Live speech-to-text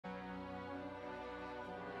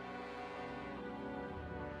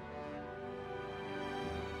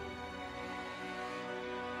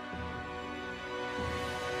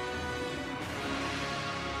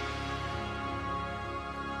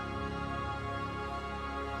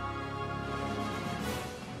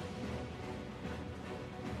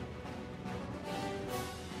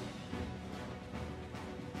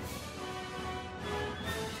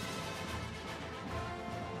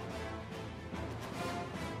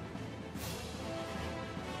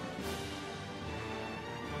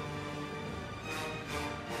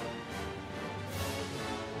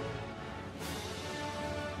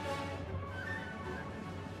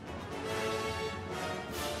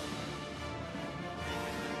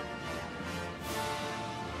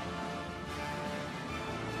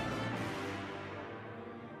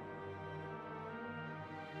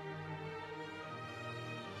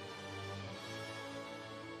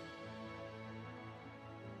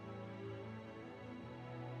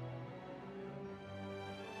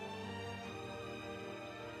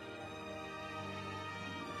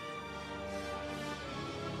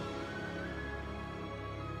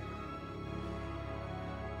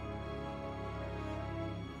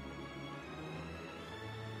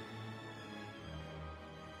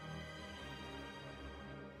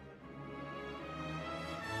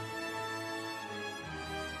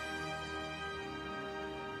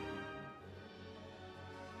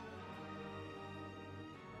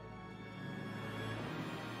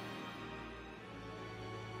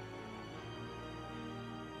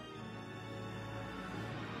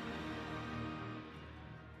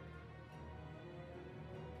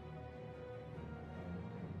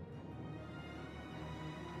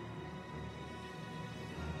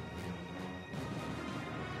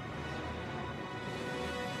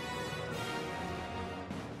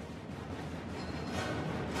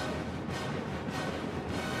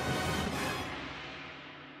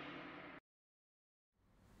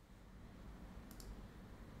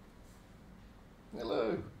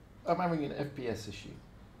I'm having an FPS issue.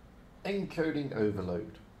 Encoding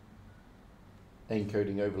overload.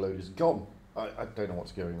 Encoding overload is gone. I don't know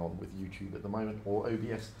what's going on with YouTube at the moment, or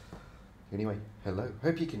OBS. Anyway, hello.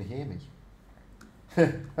 Hope you can hear me.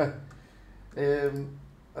 I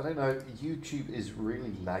don't know. YouTube is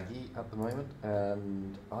really laggy at the moment,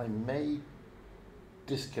 and I may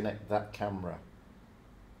disconnect that camera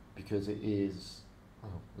because it is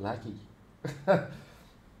laggy.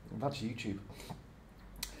 That's YouTube.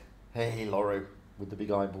 Hey, Loro with the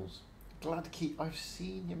big eyeballs. Glad to keep. I've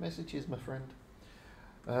seen your messages, my friend.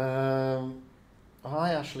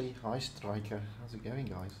 Hi, Ashley. Hi, Striker. How's it going,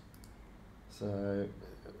 guys? So,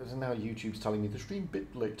 now YouTube's telling me the stream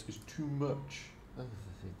bitrate is too much.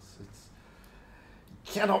 It's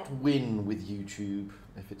cannot win with YouTube.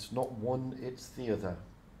 If it's not one, it's the other.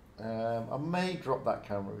 I may drop that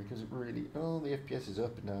camera because it really. Oh, the FPS is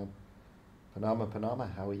up and down. Panama,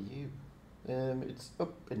 how are you? It's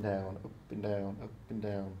up and down, up and down, up and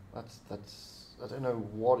down. That's. I don't know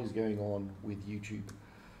what is going on with YouTube,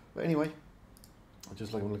 but anyway, I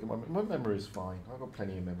just like to look at my memory is fine. I've got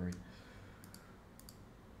plenty of memory,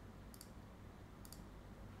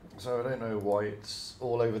 so I don't know why it's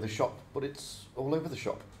all over the shop, but it's all over the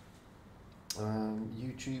shop.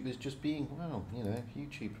 YouTube is just being, well, you know,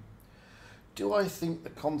 YouTube. Do I think the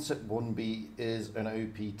Concept 1B is an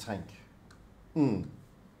OP tank?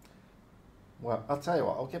 Well, I'll tell you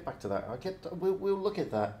what, I'll get back to that. We'll look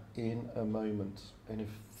at that in a moment. And if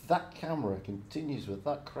that camera continues with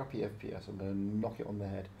that crappy FPS, I'm going to knock it on the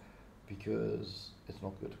head because it's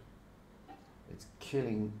not good. It's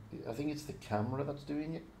killing. I think it's the camera that's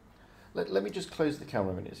doing it. Let me just close the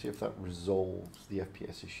camera a minute, see if that resolves the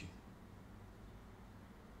FPS issue.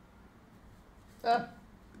 Ah,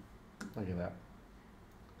 look at that.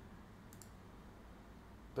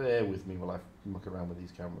 Bear with me while I muck around with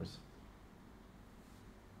these cameras,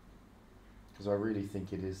 because I really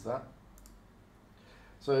think it is that.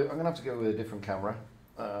 So I'm going to have to go with a different camera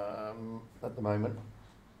at the moment.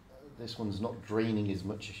 This one's not draining as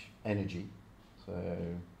much energy, so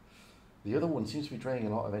the other one seems to be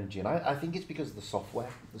draining a lot of energy, and I think it's because of the software.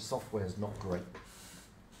 The software is not great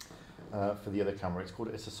for the other camera.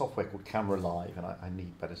 It's a software called Camera Live, and I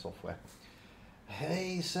need better software.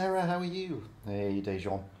 Hey Sarah, how are you? Hey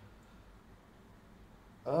Dejan.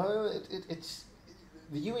 It's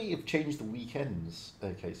the UAE have changed the weekends.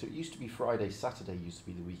 Okay, so it used to be Friday, Saturday used to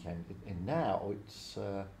be the weekend, and now it's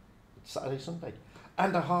Saturday, Sunday,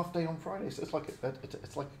 and a half day on Friday. So it's like a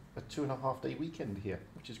 2.5 day weekend here,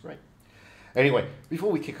 which is great. Anyway,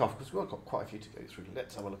 before we kick off, because we've got quite a few to go through,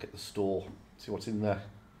 let's have a look at the store, see what's in there,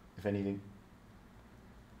 if anything.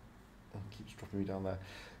 Oh, it keeps dropping me down there.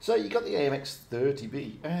 So you got the AMX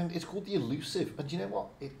 30B, and it's called the Elusive. And you know what?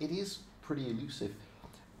 It is pretty elusive.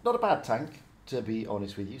 Not a bad tank, to be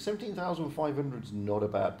honest with you. 17,500 is not a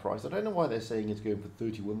bad price. I don't know why they're saying it's going for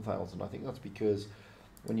 31,000. I think that's because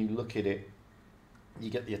when you look at it, you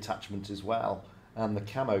get the attachment as well and the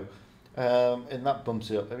camo, and that bumps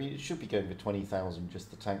it up. I mean, it should be going for 20,000 just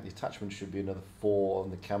the tank. The attachment should be another 4,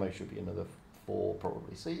 and the camo should be another 4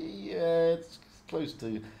 probably. So yeah, it's close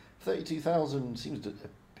to 32,000. Seems a bit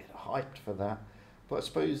hyped for that, but I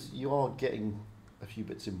suppose you are getting a few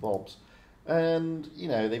bits and bobs. And you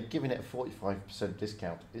know, they've given it a 45%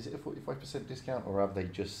 discount. Is it a 45% discount, or have they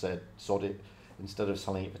just said sod it, instead of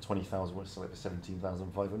selling it for 20,000, we'll sell it for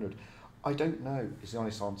 17,500? I don't know, is the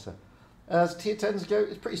honest answer. As tier 10s go,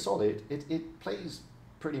 it's pretty solid. It plays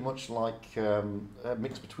pretty much like a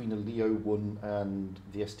mix between a Leo 1 and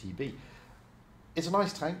the STB. It's a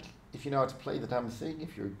nice tank if you know how to play the damn thing.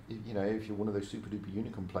 If you're one of those super duper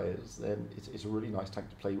unicorn players, then it's a really nice tank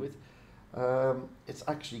to play with. It's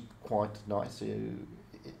actually quite nice.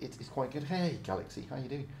 It's quite good. Hey Galaxy, how you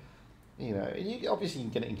doing? You know, and you obviously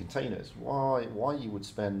can get it in containers. Why you would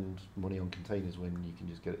spend money on containers when you can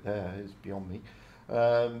just get it there is beyond me.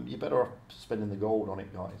 You're better off spending the gold on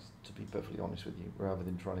it, guys, to be perfectly honest with you, rather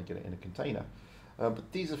than trying to get it in a container.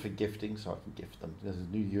 But these are for gifting, so I can gift them. There's a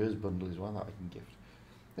New Year's bundle as well that I can gift.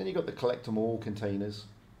 Then you've got the collect them all containers.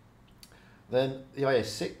 Then the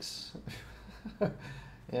IS-6.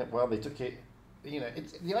 Yeah, well, they took it, you know,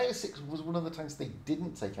 the IS-6 was one of the tanks they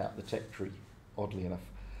didn't take out the tech tree, oddly enough.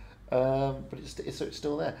 But it's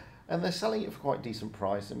still there. And they're selling it for quite a decent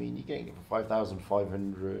price. I mean, you're getting it for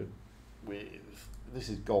 5,500 with, this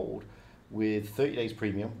is gold, with 30 days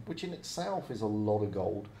premium, which in itself is a lot of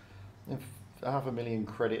gold. And 500,000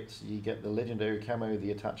 credits, you get the legendary camo,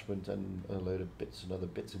 the attachment, and a load of bits and other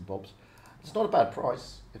bits and bobs. It's not a bad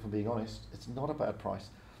price, if I'm being honest. It's not a bad price.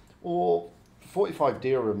 Or 45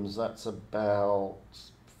 dirhams, that's about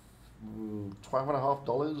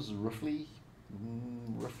 $12.50 roughly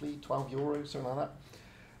roughly €12, something like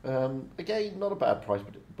that. Again, not a bad price,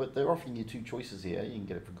 but they're offering you two choices here. You can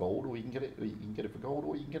get it for gold, or you can get it for gold,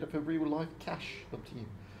 or you can get it for real life cash. Up to you.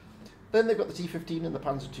 Then they've got the T15 and the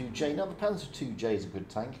Panzer IIJ. Now the Panzer IIJ is a good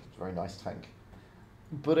tank. It's a very nice tank,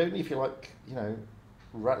 but only if you like,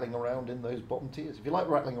 rattling around in those bottom tiers. If you like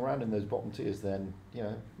rattling around in those bottom tiers, then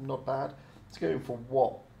not bad. It's going for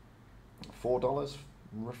what, $4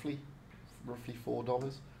 roughly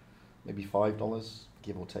 $4, maybe $5,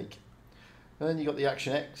 give or take. And then you got the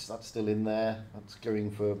Action X, that's still in there. That's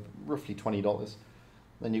going for roughly $20.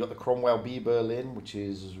 Then you got the Cromwell B Berlin, which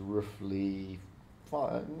is roughly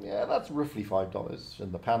that's roughly $5.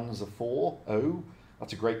 And the Panzer IV,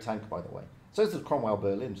 that's a great tank, by the way. So is the Cromwell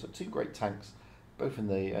Berlin. So two great tanks, both in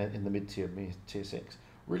the mid tier 6.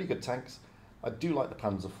 Really good tanks. I do like the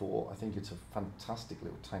Panzer IV. I think it's a fantastic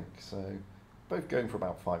little tank. So both going for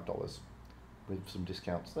about $5 with some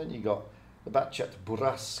discounts. Then you got the Batchat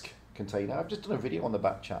Burask container. I've just done a video on the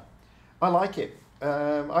Batchat. I like it.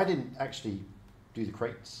 I didn't actually do the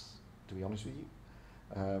crates, to be honest with you.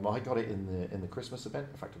 I got it in the Christmas event.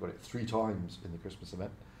 In fact, I got it 3 times in the Christmas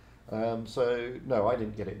event. So no, I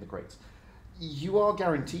didn't get it in the crates. You are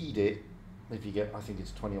guaranteed it if you get, I think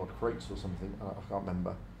it's 20 odd crates or something. I can't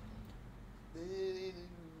remember.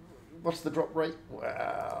 What's the drop rate?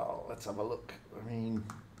 Well, let's have a look. I mean,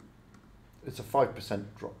 it's a 5%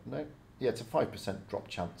 drop. No, yeah, it's a 5% drop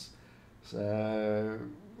chance. So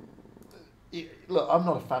look, I'm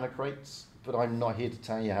not a fan of crates, but I'm not here to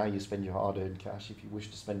tell you how you spend your hard-earned cash. If you wish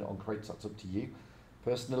to spend it on crates, that's up to you.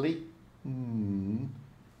 Personally, I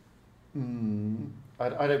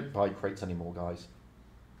don't buy crates anymore, guys,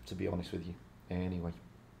 to be honest with you. Anyway.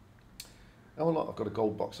 Oh, look, I've got a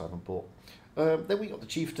gold box I haven't bought. Then we got the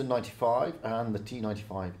Chieftain 95 and the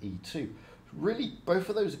T95 E2. Really, both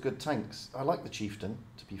of those are good tanks. I like the Chieftain,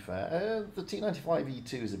 to be fair. The T95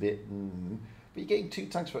 E2 is a bit... but you're getting 2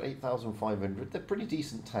 tanks for 8,500. They're pretty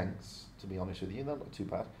decent tanks, to be honest with you. They're not too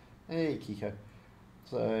bad. Hey, Kiko.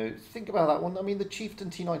 So, think about that one. I mean, the Chieftain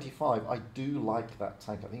T95, I do like that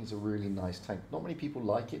tank. I think it's a really nice tank. Not many people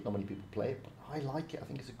like it, not many people play it, but I like it. I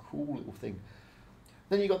think it's a cool little thing.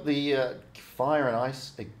 Then you got the Fire and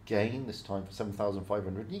Ice again, this time for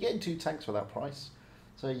 7,500. You're getting 2 tanks for that price.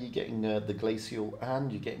 So you're getting the Glacial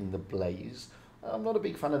and you're getting the Blaze. I'm not a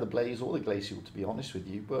big fan of the Blaze or the Glacial, to be honest with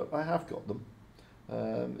you, but I have got them.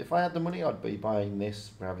 If I had the money, I'd be buying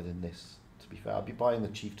this rather than this, to be fair. I'd be buying the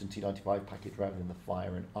Chieftain T95 package rather than the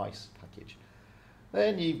Fire and Ice package.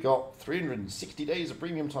 Then you've got 360 days of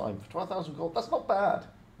premium time for 12,000 gold. That's not bad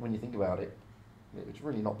when you think about it. It's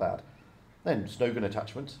really not bad. Then Snowgun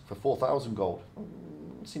attachment for 4,000 gold.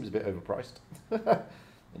 Seems a bit overpriced.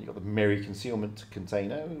 Then you've got the Merry Concealment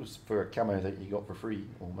container for a camo that you got for free,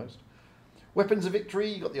 almost. Weapons of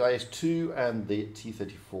Victory, you got the IS-2 and the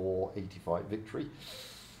T-34-85 Victory.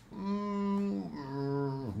 I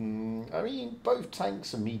mean, both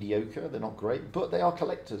tanks are mediocre. They're not great, but they are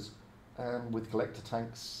collectors. And with collector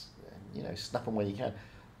tanks, snap them when you can.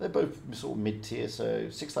 They're both sort of mid-tier, so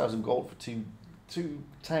 6,000 gold for two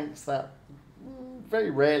tanks that very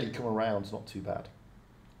rarely come around. It's not too bad.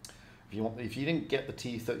 If you didn't get the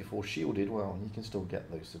T-34 shielded, well, you can still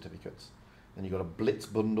get those certificates. Then you've got a Blitz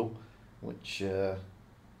bundle, which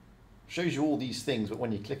shows you all these things, but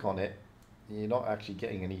when you click on it, you're not actually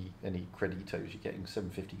getting any creditos. You're getting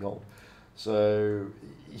 750 gold. So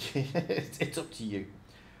it's up to you.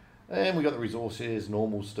 And we got the resources,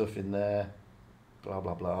 normal stuff in there, blah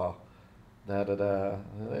blah blah. And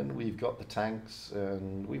then we've got the tanks,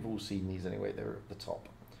 and we've all seen these anyway. They're at the top.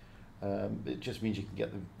 It just means you can get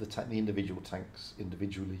the individual tanks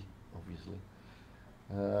individually, obviously.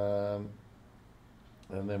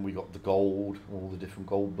 And then we got the gold. All the different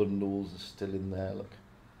gold bundles are still in there. Look.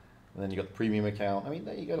 And then you got the premium account. I mean,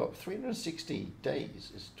 there you go. Look, 360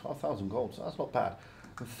 days is 12,000 gold, so that's not bad.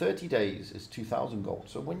 And 30 days is 2,000 gold.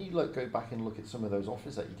 So when you go back and look at some of those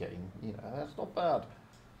offers that you're getting, that's not bad.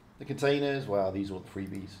 The containers, well, these are all the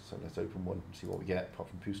freebies, so let's open one and see what we get, apart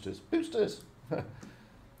from boosters. Boosters!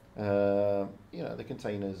 The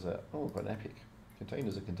containers, we've got an epic.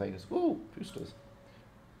 Containers are containers. Woo! Boosters.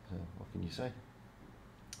 What can you say?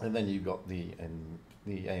 And then you've got the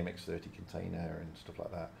AMX30 container and stuff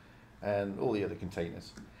like that, and all the other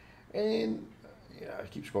containers. And I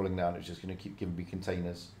keep scrolling down, it's just going to keep giving me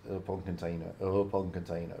containers, upon container, upon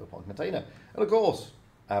container, upon container. And of course,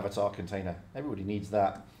 avatar container. Everybody needs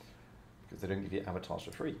that, because they don't give you avatars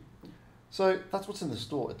for free. So that's what's in the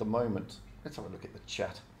store at the moment. Let's have a look at the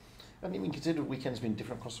chat. I haven't even considered weekends being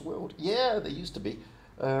different across the world. Yeah, they used to be.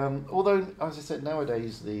 Although, as I said,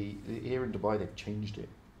 nowadays, here in Dubai, they've changed it.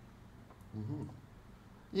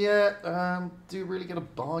 Yeah, do you really get a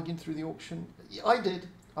bargain through the auction? Yeah, I did.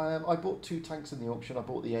 I bought two tanks in the auction. I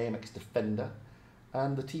bought the AMX Defender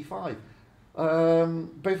and the T5,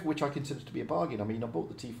 both of which I consider to be a bargain. I mean, I bought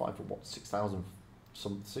the T5 for what, 6,000,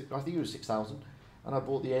 I think it was 6,000, and I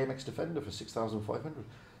bought the AMX Defender for 6,500.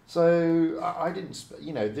 So I didn't,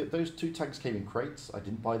 those two tanks came in crates. I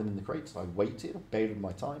didn't buy them in the crates. I waited, bided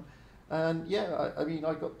my time, and yeah, I mean,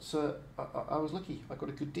 I got, I was lucky. I got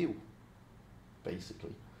a good deal,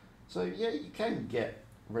 basically. So yeah, you can get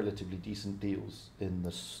relatively decent deals in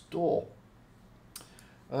the store.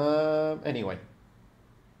 Anyway,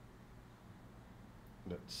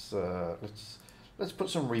 let's put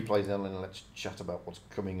some replays in and let's chat about what's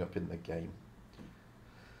coming up in the game.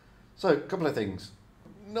 So, a couple of things.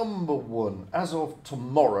 Number one, as of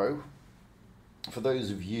tomorrow, for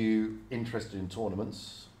those of you interested in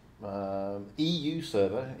tournaments, EU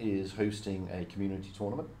server is hosting a community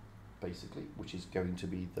tournament, basically, which is going to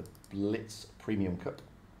be the Blitz Premium Cup.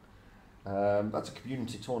 That's a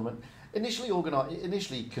community tournament,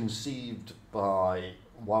 initially conceived by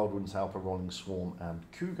Wildwind's Helper, Rolling Swarm, and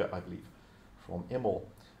Cougar, I believe, from Immor.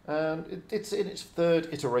 And it's in its third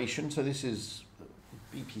iteration, so this is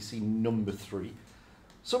BPC number 3.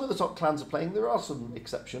 Some of the top clans are playing. There are some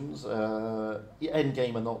exceptions.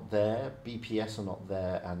 Endgame are not there, BPS are not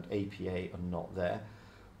there, and APA are not there.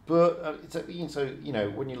 But so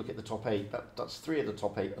when you look at the top 8, that's 3 of the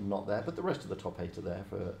top 8 are not there, but the rest of the top 8 are there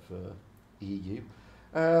for EU.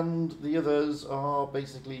 And the others are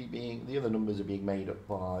basically the other numbers are being made up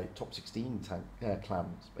by top 16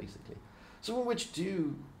 clans, basically. Some of which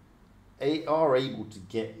are able to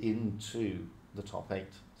get into the top 8.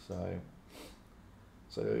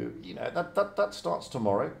 So that starts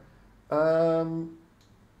tomorrow.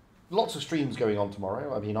 Lots of streams going on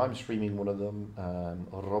tomorrow. I mean, I'm streaming one of them.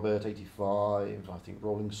 Robert85, I think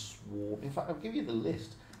Rolling Swarm. In fact, I'll give you the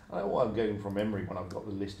list. I don't know why I'm going from memory when I've got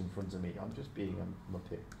the list in front of me. I'm just being a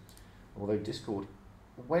muppet. Although Discord,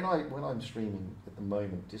 when I'm streaming at the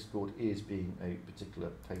moment, Discord is being a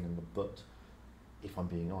particular pain in the butt, if I'm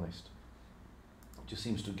being honest. It just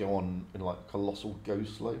seems to go on in like colossal go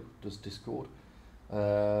slow, does Discord.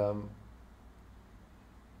 And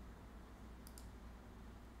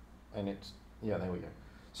it's, yeah, there we go.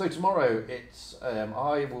 So tomorrow it's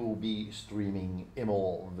I will be streaming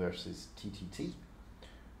Immor versus TTT.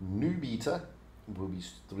 New Beta will be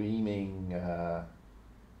streaming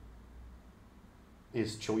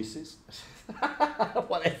his choices,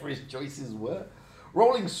 whatever his choices were.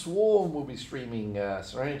 Rolling Swarm will be streaming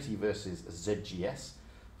Serenity versus ZGS,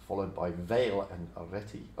 followed by Vale and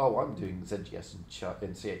Areti. Oh, I'm doing ZGS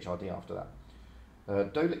and CHRD after that.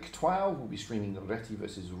 Dolik 12 will be streaming Areti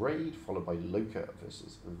versus Raid, followed by Loka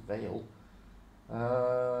versus Vale.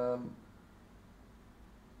 I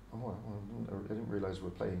didn't realise we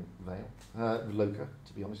were playing Vale. Loka,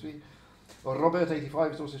 to be honest with you.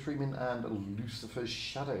 Robert85 is also streaming, and Lucifer's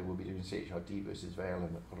Shadow will be doing CHRD versus Vale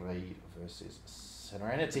and Raid versus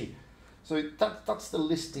Serenity. So that's the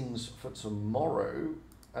listings for tomorrow,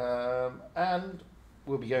 and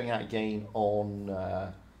we'll be going out again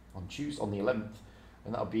on Tuesday, on the 11th,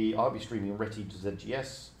 and I'll be streaming Reti to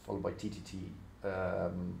ZGS, followed by TTT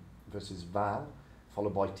versus Val,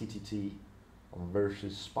 followed by TTT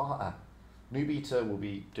versus Sparta. New Beta will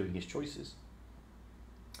be doing his choices.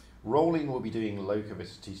 Rolling will be doing Loka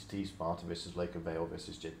versus TTT, Sparta versus Loka, Vale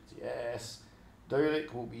versus ZGS.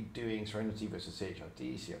 Dolik will be doing Serenity versus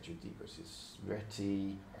CHRD, CHRD versus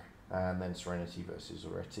Reti, and then Serenity versus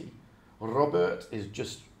Reti. Robert is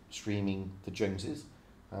just streaming the Joneses,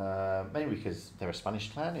 mainly because they're a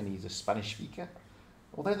Spanish clan and he's a Spanish speaker.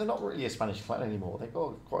 Although they're not really a Spanish clan anymore, they've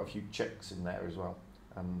got quite a few Czechs in there as well,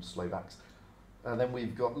 and Slovaks. And then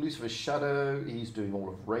we've got Lucifer's Shadow, he's doing all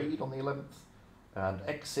of Raid on the 11th, and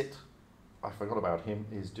Exit, I forgot about him,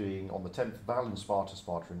 is doing on the 10th Val and Sparta,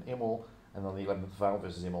 Sparta and Immor, and on the 11th Val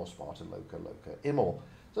versus Immor, Sparta, Loka, Loka, Immor.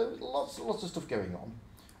 So lots of stuff going on.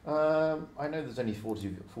 I know there's only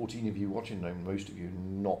 14 of you watching, though most of you are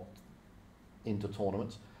not into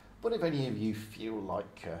tournaments. But if any of you feel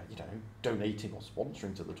like donating or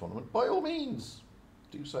sponsoring to the tournament, by all means,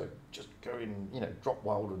 do so. Just go in, drop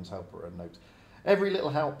Wildwind's Helper a note. Every little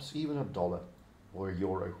helps, even $1 or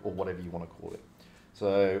 €1 or whatever you want to call it.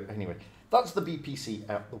 So anyway, that's the BPC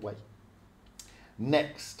out the way.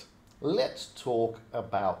 Next, let's talk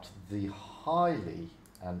about the highly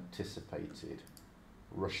anticipated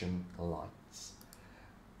Russian lights.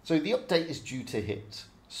 So the update is due to hit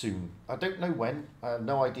soon. I don't know when. I have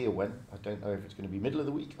no idea when. I don't know if it's going to be middle of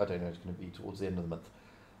the week. I don't know if it's going to be towards the end of the month.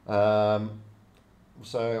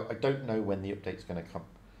 So I don't know when the update's going to come.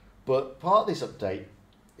 But part of this update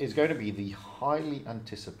is going to be the highly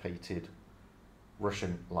anticipated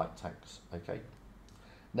Russian light tanks. Okay.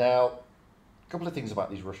 Now, a couple of things about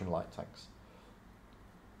these Russian light tanks.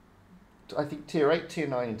 I think Tier 8, Tier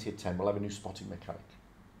 9 and Tier 10 will have a new spotting mechanic.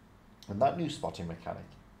 And that new spotting mechanic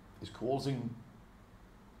is causing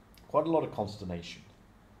quite a lot of consternation.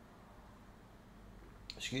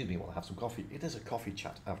 Excuse me while I have some coffee. It is a coffee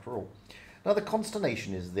chat after all. Now the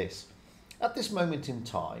consternation is this. At this moment in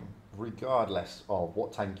time, regardless of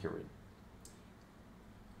what tank you're in,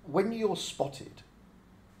 when you're spotted,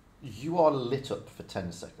 you are lit up for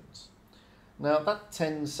 10 seconds. Now that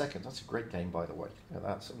 10 seconds, that's a great game by the way. Yeah,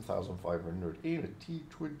 that's 7,500 in a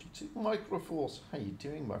T22 Microforce. How you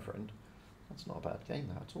doing, my friend? That's not a bad game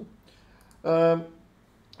at all.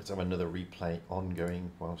 Let's have another replay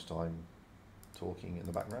ongoing whilst I'm talking in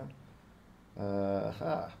the background.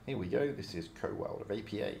 Here we go. This is Co-World of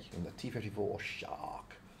APA in the T-54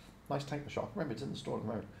 Shark. Nice tank, the Shark. Remember, it's in the store at the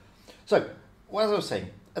moment. So, as I was saying,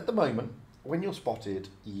 at the moment, when you're spotted,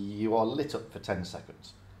 you are lit up for 10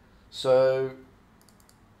 seconds. So,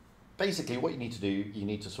 basically what you need to do, you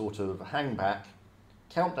need to sort of hang back,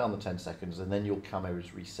 count down the 10 seconds, and then your camo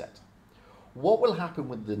is reset. What will happen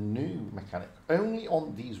with the new mechanic, only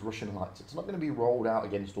on these Russian lights, it's not going to be rolled out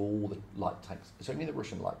against all the light tanks, it's only the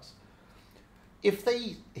Russian lights. If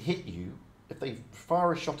they hit you, if they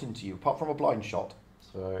fire a shot into you, apart from a blind shot,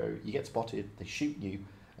 so you get spotted, they shoot you,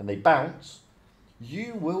 and they bounce,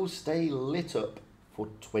 you will stay lit up for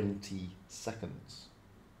 20 seconds.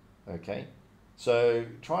 Okay? So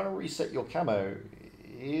trying to reset your camo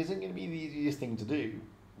isn't going to be the easiest thing to do,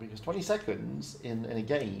 because 20 seconds in a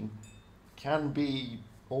game can be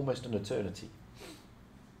almost an eternity.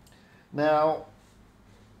 Now,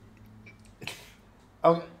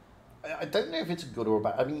 I don't know if it's a good or a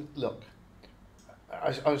bad. I mean, look,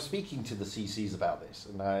 I was speaking to the CCs about this,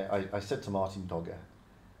 and I said to Martin Dogger,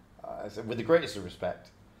 I said, with the greatest of respect,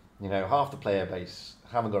 you know, half the player base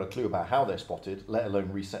haven't got a clue about how they're spotted, let alone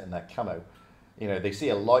resetting their camo. You know, they see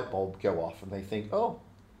a light bulb go off and they think, oh,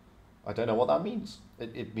 I don't know what that means.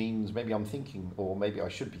 It means maybe I'm thinking, or maybe I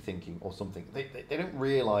should be thinking, or something. They don't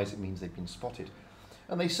realise it means they've been spotted.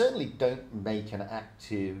 And they certainly don't make an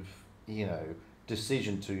active, you know,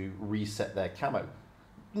 decision to reset their camo.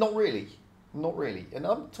 Not really. Not really. And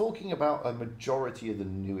I'm talking about a majority of the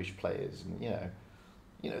newish players. And,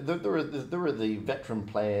 you know, there are the veteran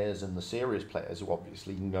players and the serious players who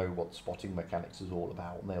obviously know what spotting mechanics is all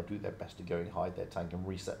about, and they'll do their best to go and hide their tank and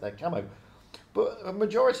reset their camo. But a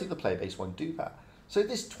majority of the player base won't do that. So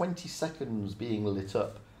this 20 seconds being lit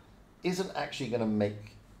up isn't actually going to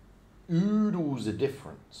make oodles of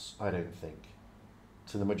difference, I don't think,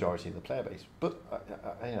 to the majority of the player base. But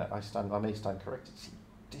you know, I may stand corrected. See,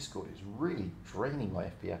 Discord is really draining my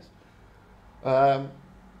FPS.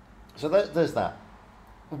 So there's that.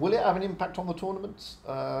 Will it have an impact on the tournaments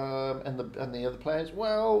and the other players?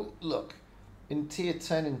 Well, look, in Tier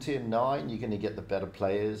 10 and Tier 9, you're going to get the better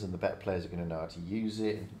players, and the better players are going to know how to use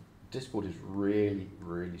it. And Discord is really,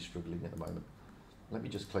 really struggling at the moment. Let me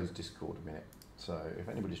just close Discord a minute. So if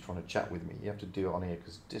anybody's trying to chat with me, you have to do it on here,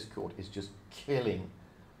 because Discord is just killing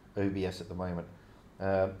OBS at the moment.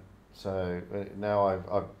 So now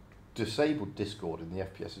I've disabled Discord, and the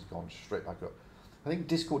FPS has gone straight back up. I think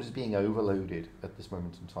Discord is being overloaded at this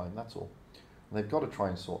moment in time, that's all. And they've got to try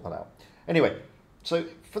and sort that out. Anyway, so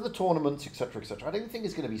for the tournaments, etc., I don't think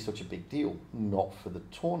it's going to be such a big deal. Not for the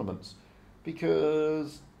tournaments,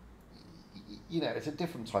 because, you know, it's a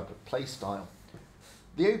different type of play style.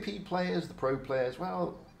 The OP players, the pro players,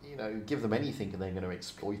 well, you know, give them anything and they're going to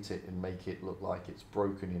exploit it and make it look like it's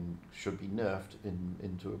broken and should be nerfed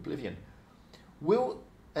into oblivion. Will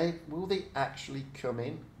they actually come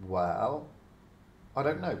in? Well, I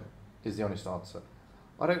don't know, is the honest answer.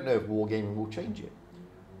 I don't know if Wargaming will change it.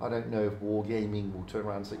 I don't know if Wargaming will turn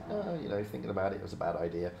around and say, no, you know, thinking about it was a bad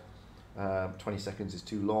idea. 20 seconds is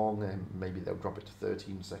too long, and maybe they'll drop it to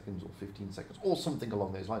 13 seconds or 15 seconds or something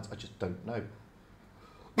along those lines. I just don't know.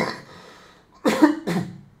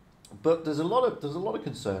 But there's a lot of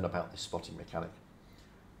concern about this spotting mechanic.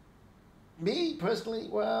 Me personally,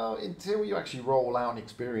 well, until you actually roll out and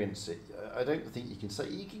experience it, I don't think you can say.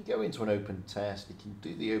 You can go into an open test, you can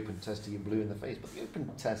do the open test to get blue in the face, but the open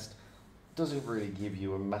test doesn't really give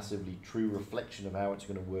you a massively true reflection of how it's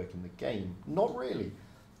going to work in the game. Not really,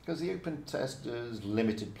 because the open test is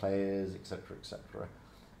limited players, etc., etc.,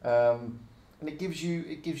 and it gives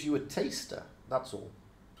you a taster. That's all.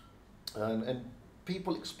 And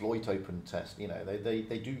people exploit open test. You know, they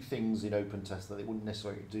do things in open test that they wouldn't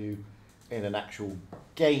necessarily do in an actual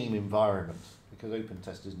game environment, because open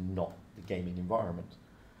test is not the gaming environment.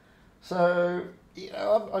 So, you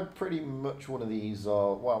know, I'm pretty much one of these,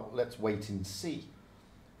 well, let's wait and see.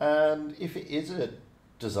 And if it is a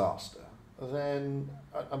disaster, then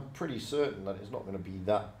I'm pretty certain that it's not going to be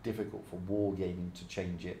that difficult for Wargaming to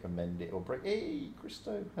change it, amend it, or break. Hey,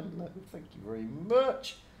 Christo, hello, thank you very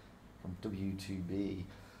much from WOTB.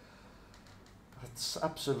 That's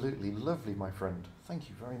absolutely lovely, my friend. Thank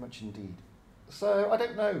you very much indeed. So I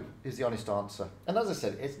don't know is the honest answer. And as I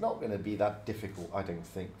said, it's not going to be that difficult, I don't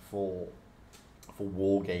think, for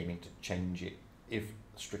Wargaming to change it if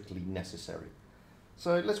strictly necessary.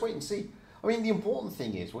 So let's wait and see. I mean, the important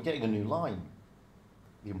thing is we're getting a new line.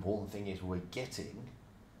 The important thing is we're getting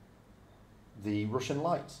the Russian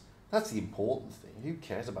lights. That's the important thing. Who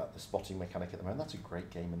cares about the spotting mechanic at the moment? That's a great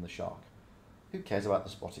game in the Shark. Who cares about the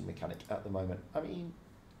spotting mechanic at the moment? I mean,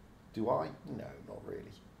 do I? No, not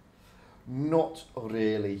really. Not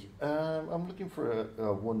really. I'm looking for a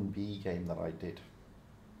 1B game that I did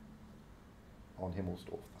on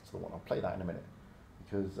Himmelsdorf. That's the one. I'll play that in a minute.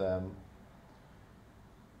 Because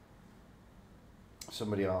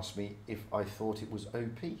somebody asked me if I thought it was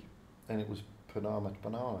OP. And it was Panama to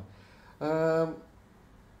Banana.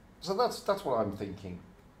 So that's what I'm thinking.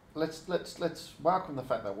 Let's welcome the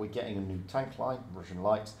fact that we're getting a new tank line, Russian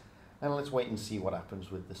lights, and let's wait and see what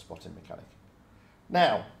happens with the spotting mechanic.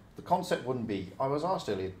 Now, the concept wouldn't be, I was asked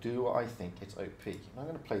earlier, do I think it's OP? And I'm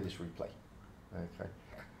going to play this replay. Okay.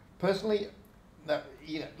 Personally, now,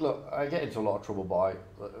 you know, look, I get into a lot of trouble by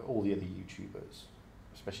all the other YouTubers,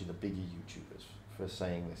 especially the bigger YouTubers, for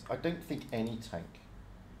saying this. I don't think any tank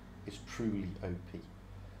is truly OP.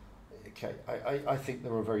 Okay, I think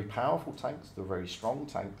there are very powerful tanks, they're very strong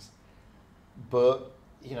tanks, but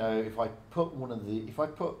you know, if I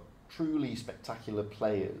put truly spectacular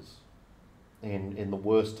players in the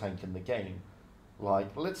worst tank in the game, like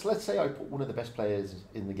let's say I put one of the best players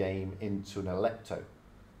in the game into an Electo,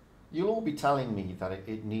 you'll all be telling me that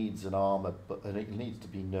it needs an armor, and it needs to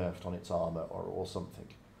be nerfed on its armor or something.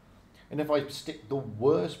 And if I stick the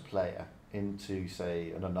worst player into,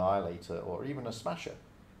 say, an Annihilator or even a Smasher,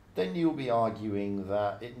 then you'll be arguing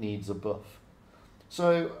that it needs a buff.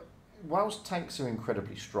 So, whilst tanks are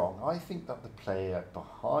incredibly strong, I think that the player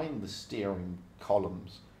behind the steering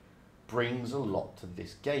columns brings a lot to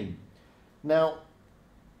this game. Now,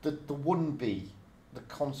 the 1B, the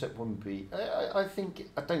concept 1B,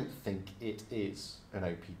 I don't think it is an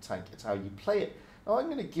OP tank. It's how you play it. Now, I'm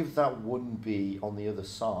going to give that 1B on the other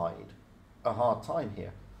side a hard time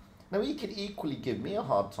here. Now, he could equally give me a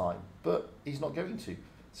hard time, but he's not going to.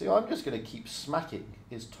 So I'm just going to keep smacking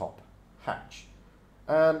his top hatch.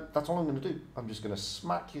 And that's all I'm going to do. I'm just going to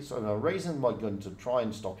smack his, I'm raising my gun to try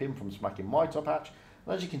and stop him from smacking my top hatch.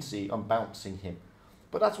 And as you can see, I'm bouncing him.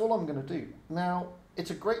 But that's all I'm going to do. Now, it's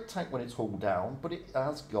a great tank when it's hauled down, but it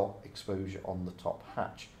has got exposure on the top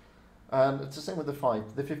hatch. And it's the same with the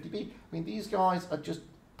 50B. I mean, these guys are just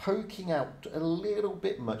poking out a little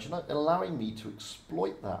bit much and allowing me to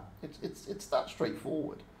exploit that. It's that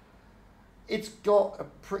straightforward. It's got a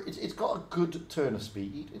good turn of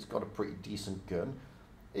speed. It's got a pretty decent gun.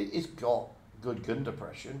 It's got good gun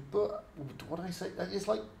depression. But what I say, it's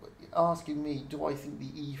like asking me, do I think the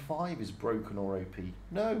E5 is broken or OP?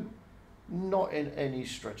 No, not in any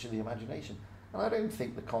stretch of the imagination. And I don't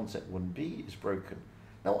think the concept 1B is broken.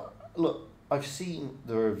 Now, look, I've seen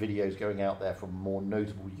there are videos going out there from more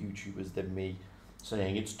notable YouTubers than me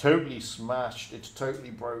saying it's totally smashed, it's totally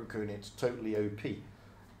broken, it's totally OP.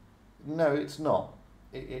 No, it's not.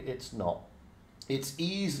 It's not. It's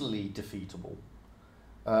easily defeatable.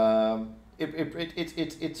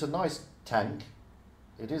 It's a nice tank.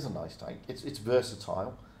 It is a nice tank. It's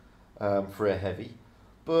versatile for a heavy,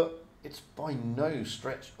 but it's by no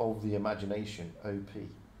stretch of the imagination OP.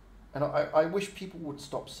 And I wish people would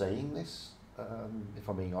stop saying this, if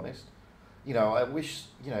I'm being honest. You know, I wish,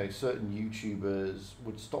 you know, certain YouTubers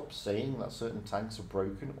would stop saying that certain tanks are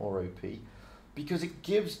broken or OP, because it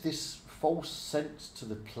gives this false sense to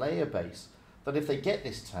the player base that if they get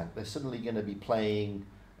this tank, they're suddenly going to be playing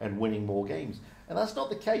and winning more games. And that's not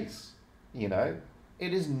the case, you know.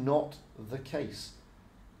 It is not the case.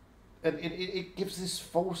 And it gives this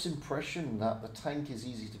false impression that the tank is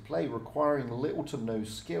easy to play, requiring little to no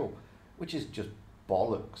skill, which is just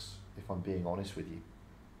bollocks, if I'm being honest with you.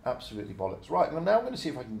 Absolutely bollocks. Right, well, now I'm going to see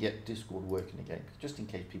if I can get Discord working again, just in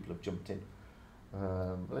case people have jumped in.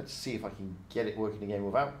 Let's see if I can get it working again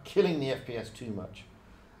without killing the FPS too much.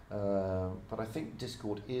 But I think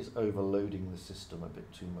Discord is overloading the system a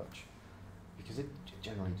bit too much, because it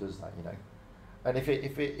generally does that, you know. And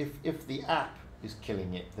if the app is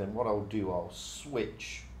killing it, then what I'll do, I'll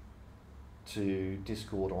switch to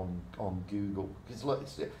Discord on Google. Because look,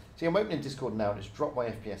 see, I'm opening Discord now and it's dropped my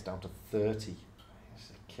FPS down to 30. It's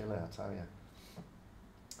a killer, I tell you.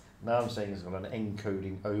 Now I'm saying it's got an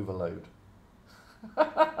encoding overload.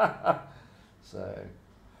 So,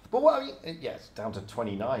 but what I mean, yeah, it's down to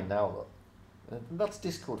 29 now. Look, that's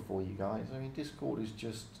Discord for you guys. I mean, Discord is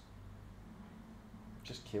just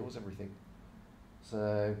kills everything.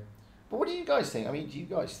 So, but what do you guys think? I mean, do you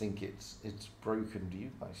guys think it's broken? Do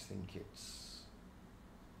you guys think it's,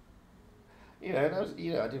 you know,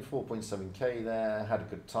 I did 4.7k there, had a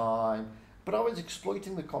good time, but I was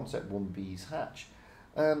exploiting the concept 1B's hatch.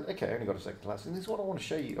 Okay, I only got a second class, and this is what I want to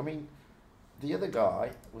show you. I mean, the other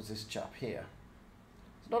guy was this chap here.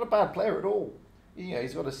 He's not a bad player at all. You know,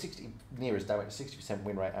 he's got a 60%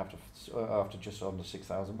 win rate after just under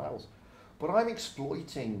 6,000 battles. But I'm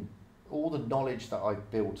exploiting all the knowledge that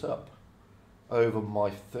I've built up over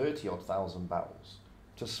my 30-odd thousand battles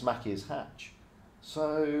to smack his hatch.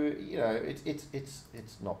 So, you know,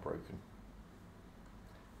 it's not broken.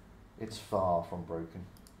 It's far from broken.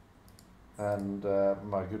 And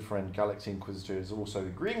my good friend Galaxy Inquisitor is also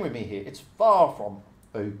agreeing with me here. It's far from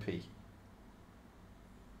OP.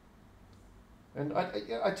 And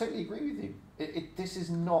I totally agree with you. This is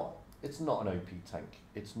not, it's not an OP tank.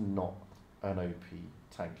 It's not an OP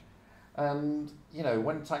tank. And, you know,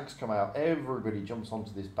 when tanks come out, everybody jumps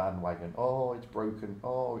onto this bandwagon. Oh, it's broken.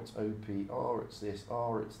 Oh, it's OP. Oh, it's this.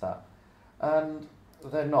 Oh, it's that. And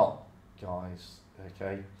they're not, guys.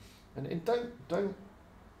 Okay? And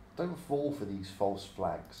don't fall for these false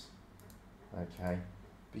flags. Okay?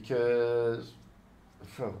 Because,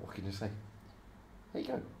 what can you say? There you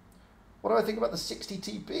go. What do I think about the 60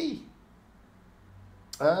 TP?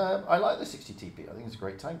 I like the 60 TP. I think it's a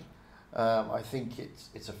great tank. I think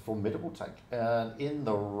it's a formidable tank, and in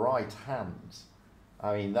the right hands,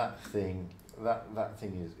 I mean that thing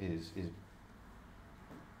is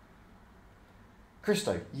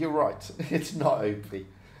Christo. You're right. It's not OP.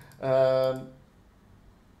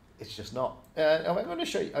 It's just not. I'm going to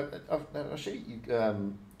show you. I'll show you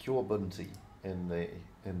Cure Bunty in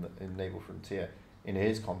Naval Frontier in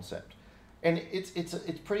his concept, and it's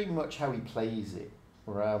pretty much how he plays it.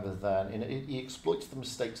 Rather than, and he exploits the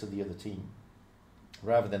mistakes of the other team,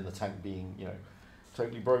 rather than the tank being, you know,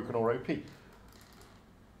 totally broken or OP.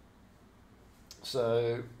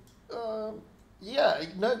 So, yeah,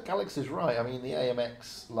 no, Galax is right. I mean, the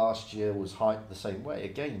AMX last year was hyped the same way.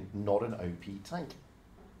 Again, not an OP tank.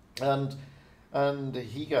 And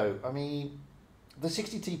Higo, I mean, the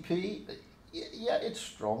 60 TP, yeah, it's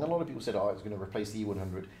strong. A lot of people said, oh, it's going to replace the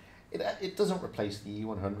E100. It doesn't replace the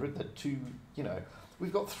E100. They're two, you know.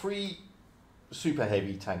 We've got 3 super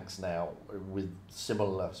heavy tanks now with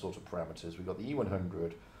similar sort of parameters. We've got the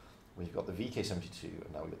E100, we've got the VK72,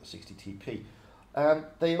 and now we've got the 60 TP.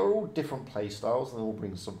 They are all different play styles, and they all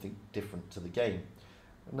bring something different to the game.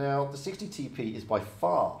 Now, the 60 TP is by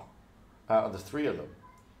far, out of the 3 of them,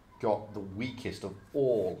 got the weakest of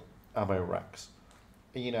all ammo racks.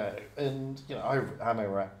 You know, and you know, I've ammo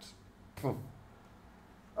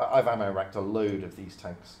racked a load of these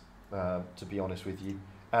tanks. To be honest with you,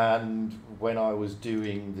 and when I was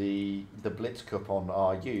doing the Blitz Cup on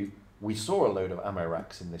RU, we saw a load of ammo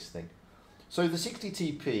racks in this thing. So the 60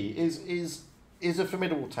 TP is a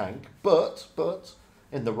formidable tank, but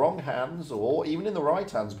in the wrong hands, or even in the right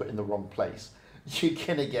hands, but in the wrong place, you're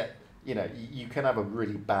gonna get, you know, you can have a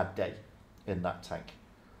really bad day in that tank.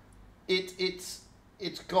 It's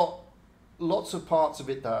got lots of parts of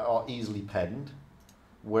it that are easily penned,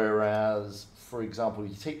 whereas, for example,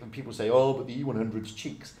 you take them, people say, oh, but the E100's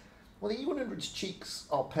cheeks. Well, the E100's cheeks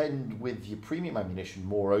are penned with your premium ammunition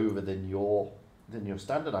moreover than your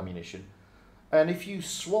standard ammunition. And if you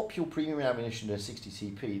swap your premium ammunition to a 60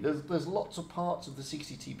 TP, there's lots of parts of the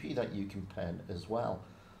 60 TP that you can pen as well.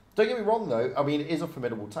 Don't get me wrong though, I mean, it is a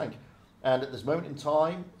formidable tank. And at this moment in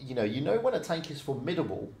time, you know when a tank is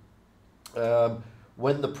formidable,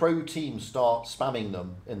 when the pro teams start spamming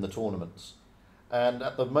them in the tournaments. And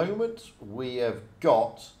at the moment, we have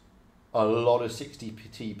got a lot of 60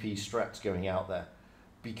 TP strats going out there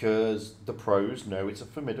because the pros know it's a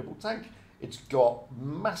formidable tank. It's got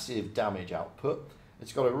massive damage output.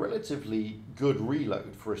 It's got a relatively good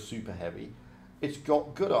reload for a super heavy. It's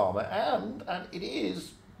got good armor, and it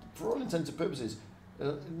is, for all intents and purposes,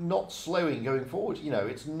 not slowing going forward. You know,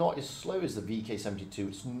 it's not as slow as the VK72.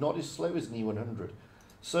 It's not as slow as an E100.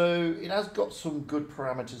 So it has got some good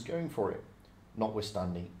parameters going for it,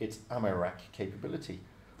 notwithstanding its ammo rack capability.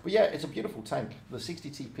 But yeah, it's a beautiful tank. The 60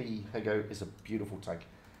 TP Higo is a beautiful tank.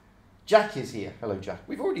 Jack is here. Hello, Jack.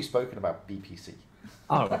 We've already spoken about BPC.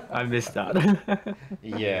 Oh, I missed that.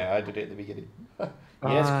 Yeah, I did it at the beginning.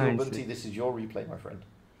 Yes, I Kilbunty, see. this is your replay, my friend.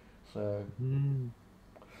 So, Mm,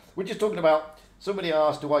 we're just talking about. Somebody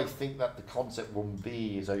asked, "Do I think that the concept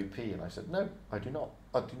 1B is OP?" And I said, "No, I do not.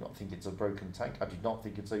 I do not think it's a broken tank. I do not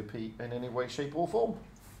think it's OP in any way, shape, or form.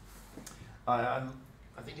 I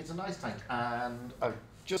think it's a nice tank, and I've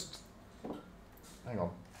just hang on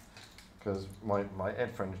because my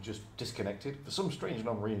headphones just disconnected for some strange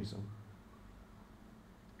non-reason,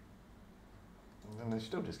 and they're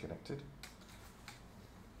still disconnected.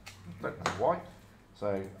 Don't know why.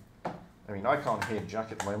 So, I mean, I can't hear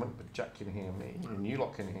Jack at the moment, but Jack can hear me, and you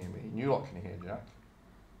lot can hear me, and you lot can hear Jack.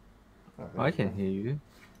 Oh, there I we can go. hear you.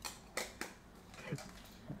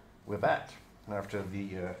 We're back after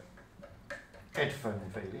the headphone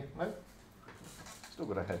failure. No, still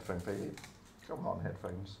got a headphone failure. Come on,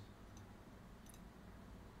 headphones.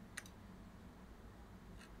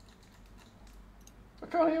 I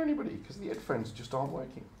can't hear anybody because the headphones just aren't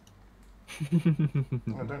working.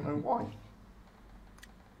 I don't know why.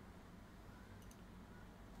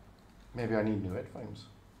 Maybe I need new headphones.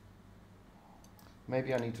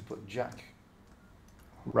 Maybe I need to put Jack.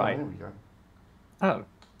 Oh, Right. there we go. Oh,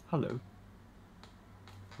 hello.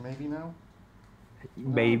 Maybe now? No.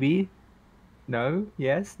 Maybe? No?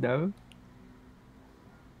 Yes? No?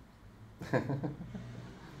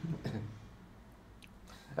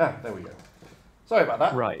 Ah, there we go. Sorry about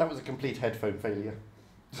that. Right. That was a complete headphone failure.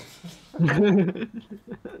 No,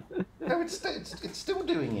 it's still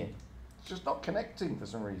doing it. It's just not connecting for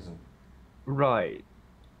some reason. Right.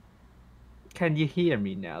 Can you hear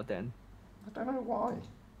me now then? I don't know why.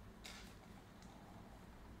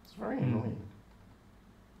 It's very Hmm. annoying.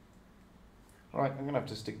 Alright, I'm going to have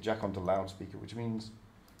to stick Jack onto loudspeaker, which means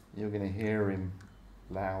you're going to hear him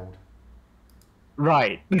loud.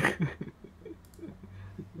 Right. If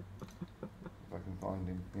I can find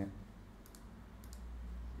him, yeah.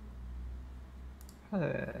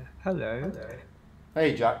 Hello.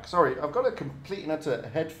 Hey Jack, sorry, I've got a complete and utter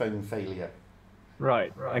headphone failure.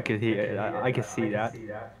 Right. I can hear. I can see that.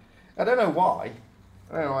 I don't know why.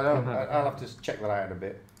 I don't. Uh-huh. I'll have to check that out in a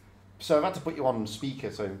bit. So I've had to put you on speaker,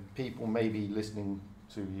 so people may be listening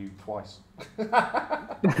to you twice,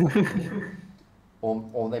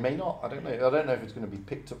 or they may not. I don't know. I don't know if it's going to be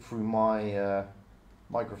picked up through my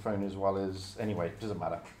microphone as well as. Anyway, it doesn't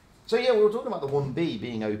matter. So yeah, we were talking about the 1B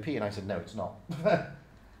being OP, and I said no, it's not.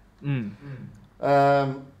 Mm.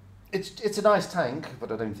 um, it's a nice tank,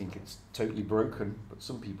 but I don't think it's totally broken. But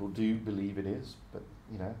some people do believe it is. But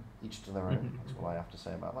you know, each to their own. Mhm. That's what I have to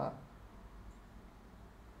say about that.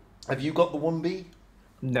 Have you got the 1B?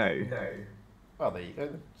 No. Well, there you go.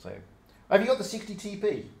 So, have you got the 60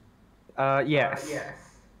 TP? Yes.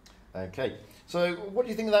 Okay. So, what do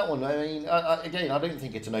you think of that one? I mean, again, I don't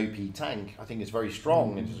think it's an OP tank. I think it's very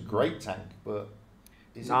strong. It's a great tank, but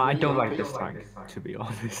is No, it I really don't like OP? this tank, to be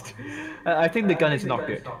honest. I think the gun is not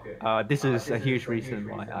good. This is a huge reason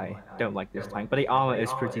why I don't like this tank. But the armor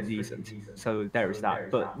is pretty decent, so there is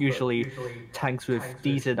that. But usually, tanks with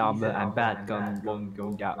decent armor and bad gun won't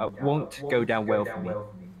go down well for me.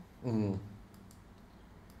 Mm.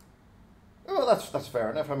 Well, that's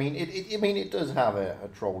fair enough. I mean, I mean, it does have a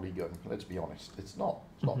trolley gun. Let's be honest. It's not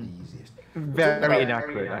the Mhm. easiest. We're talking Very about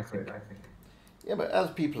inaccurate, I think. yeah, but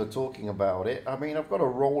as people are talking about it, I mean, I've got a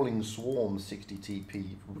Rolling Swarm 60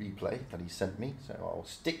 TP replay that he sent me, so I'll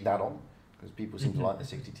stick that on because people seem to Mhm. like the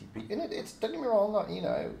 60 TP. And it's don't get me wrong, you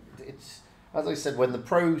know, it's as I said, when the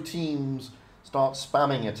pro teams start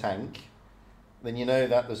spamming a tank, then you know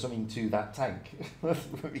that there's something to that tank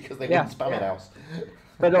because they Yeah, wouldn't spam it else.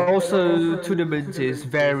 but also tournament is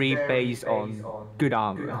very based on good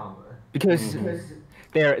armor because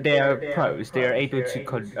they're pros. They're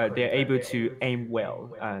able to aim well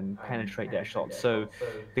and penetrate their shots. So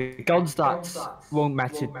the gun stats won't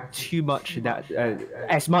matter too much in that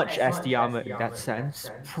as much as the armor in that sense,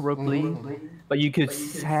 probably. But you could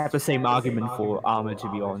have the same argument for armor, to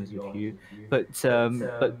be honest with you. But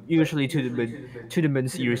usually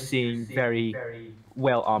tournaments you're seeing very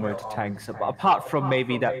well armored tanks, apart from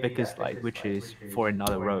maybe that biggest light, which is for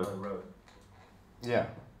another road. Yeah,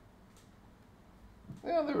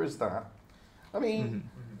 yeah, there is that. I mean,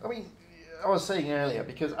 Hmm. I mean, I was saying earlier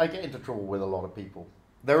because I get into trouble with a lot of people.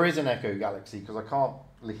 There is an Echo Galaxy because I can't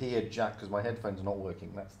hear Jack because my headphones are not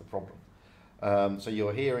working. That's the problem. So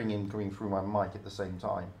you're hearing him coming through my mic at the same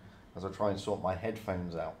time as I try and sort my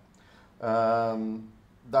headphones out.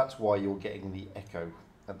 That's why you're getting the echo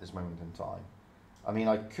at this moment in time. I mean,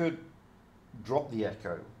 I could drop the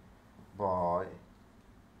echo by.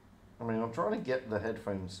 I mean, I'm trying to get the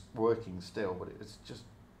headphones working still, but it's just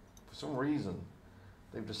for some reason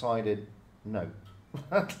they've decided no.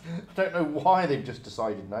 I don't know why they've just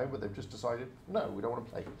decided no, but they've just decided no, we don't want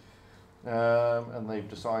to play. And they've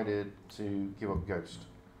decided to give up Ghost.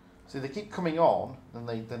 So they keep coming on, and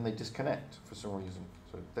then they disconnect for some reason.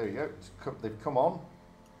 So there you go. They've come on.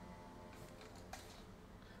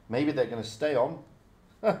 Maybe they're going to stay on,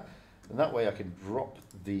 and that way I can drop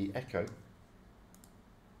the echo.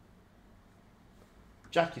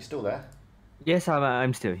 Jack, you still there? Yes,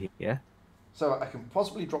 I'm still here. So I can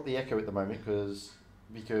possibly drop the echo at the moment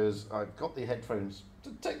because I've got the headphones to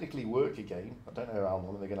technically work again. I don't know how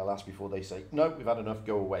long they're going to last before they say, no, we've had enough,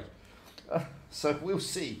 go away. So we'll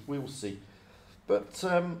see. But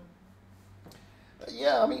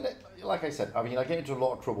yeah, I mean, like I said, I get into a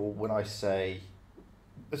lot of trouble when I say,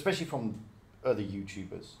 especially from other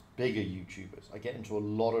YouTubers, bigger YouTubers, I get into a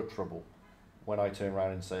lot of trouble when I turn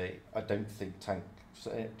around and say, I don't think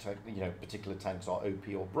particular tanks are OP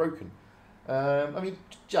or broken.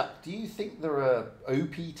 Jack, do you think there are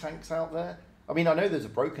OP tanks out there? I know there's a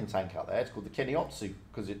broken tank out there. It's called the Keniotsu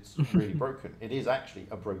because it's really broken. It is actually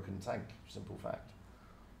a broken tank. Simple fact.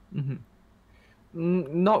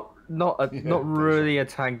 Not really a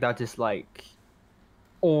tank that is like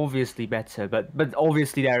obviously better, but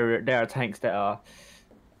obviously there are tanks that are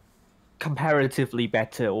comparatively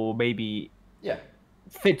better or maybe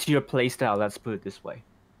fit to your playstyle. Let's put it this way.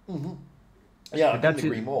 Yeah, I couldn't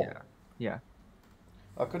agree more. Yeah.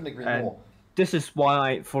 I couldn't agree more. This is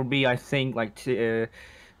why, for me, I think like the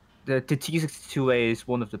T62A is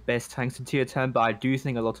one of the best tanks in Tier 10, but I do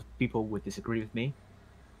think a lot of people would disagree with me.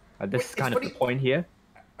 This is kind of the point here.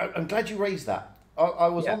 I'm glad you raised that. I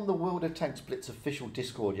was on the World of Tanks Blitz official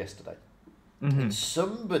Discord yesterday, and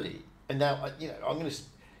somebody, and now I'm going to,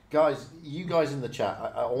 guys, you guys in the chat,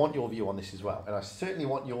 I want your view on this as well, and I certainly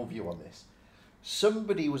want your view on this.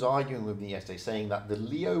 Somebody was arguing with me yesterday saying that the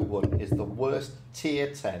Leo 1 is the worst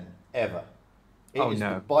Tier 10 ever. It is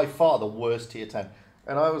by far the worst Tier 10.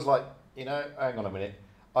 And I was like, hang on a minute.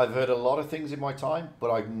 I've heard a lot of things in my time, but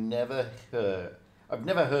I've never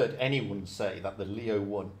heard anyone say that the Leo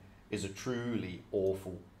 1 is a truly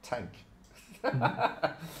awful tank.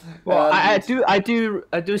 Well, I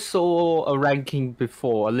do saw a ranking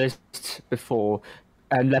before, a list before,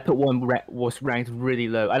 and Leopard 1 was ranked really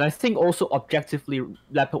low. And I think also objectively,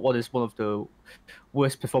 Leopard 1 is one of the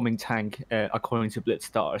worst performing tank according to Blitz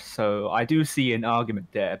stars. So I do see an argument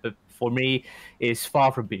there. But for me, it's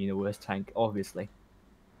far from being the worst tank, obviously.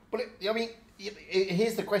 But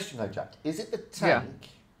here's the question though, Jack. Is it the tank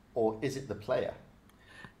or is it the player?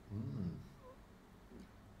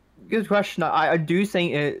 Good question. I do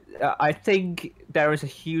think I think there is a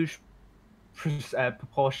huge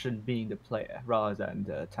proportion being the player rather than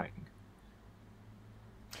the tank.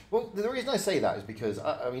 Well, the reason I say that is because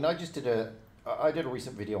I just did a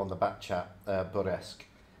recent video on the back chat Burlesque.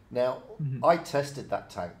 Now I tested that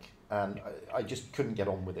tank and I just couldn't get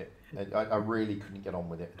on with it. I really couldn't get on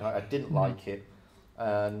with it. I didn't like it,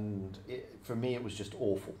 and for me it was just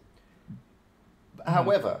awful.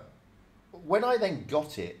 However, when I then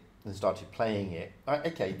got it and started playing it,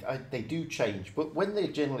 they do change, but when they're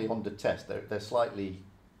generally under test, they're slightly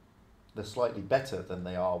better than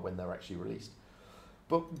they are when they're actually released.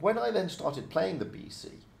 But when I then started playing the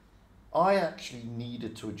BC, I actually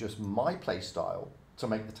needed to adjust my play style to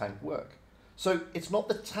make the tank work. So it's not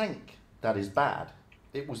the tank that is bad.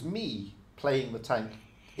 It was me playing the tank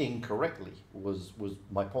incorrectly was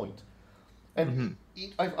my point. And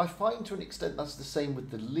I find to an extent that's the same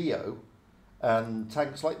with the Leo and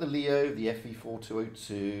tanks like the Leo, the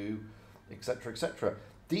FE4202, etc., etc.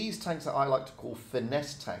 These tanks that I like to call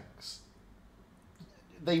finesse tanks,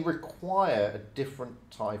 they require a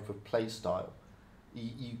different type of play style.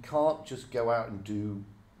 You can't just go out and do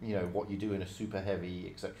what you do in a super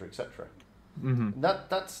heavy, etc., etc.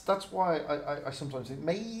 That's why I sometimes think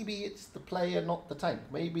maybe it's the player, not the tank.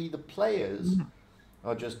 Maybe the players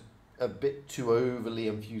are just a bit too overly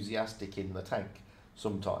enthusiastic in the tank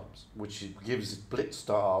sometimes, which gives Blitz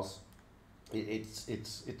stars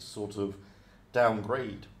it's sort of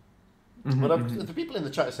downgrade. But the people in the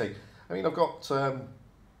chat are saying, I've got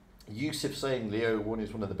Yusuf saying Leo 1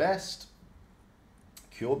 is one of the best.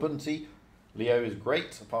 Cure Bunty, Leo is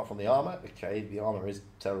great apart from the armor. Okay, the armor is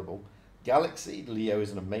terrible. Galaxy, Leo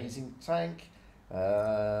is an amazing tank.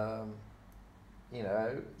 So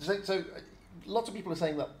lots of people are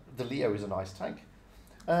saying that the Leo is a nice tank,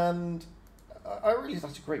 and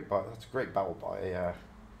that's a great battle by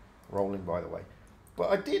Rolling, by the way.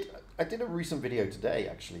 But I did a recent video today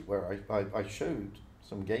actually where I showed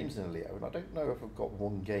some games in a Leo, and I don't know if I've got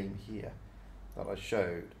one game here that I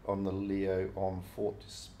showed on the Leo on Fort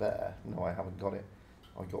Despair. No, I haven't got it.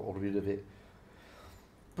 I got rid of it.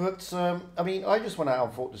 But I mean, I just went out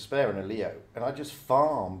and fought Despair in a Leo, and I just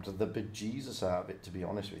farmed the bejesus out of it. To be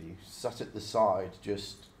honest with you, sat at the side,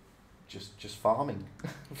 just farming,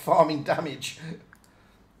 farming damage.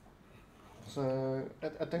 So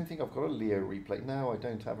I don't think I've got a Leo replay. No, I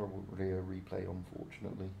don't have a Leo replay,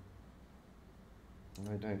 unfortunately.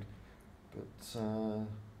 I don't. But oh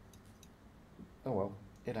well,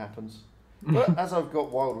 it happens. But as I've got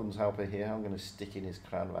Wild One's helper here, I'm going to stick in his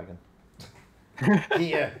clan wagon.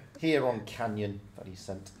 here on Canyon that he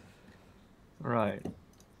sent. Right.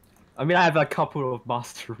 I mean, I have a couple of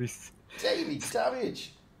masteries. Daily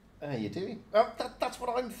damage. How you doing? That's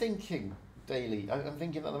what I'm thinking. Daily. I'm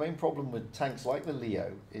thinking that the main problem with tanks like the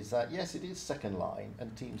Leo is that yes, it is second line,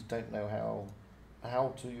 and teams don't know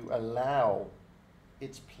how to allow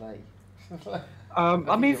its play.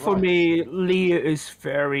 I mean, for me, Leo is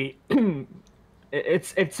very,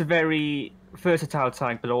 it's a very versatile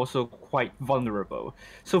tank, but also quite vulnerable.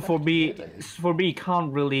 So for me,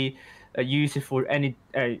 can't really use it for any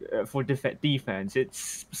for defense.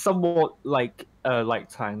 It's somewhat like a light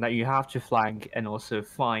tank that you have to flank and also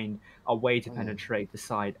find a way to penetrate the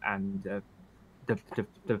side and the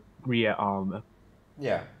rear armor.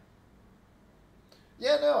 Yeah.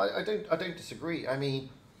 Yeah, no, I don't disagree. I mean,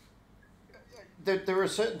 there are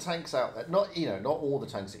certain tanks out there. Not all the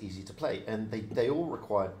tanks are easy to play, and they all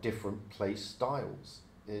require different play styles.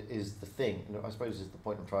 Is the thing. I suppose is the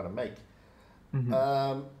point I'm trying to make.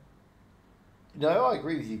 Mm-hmm. No, I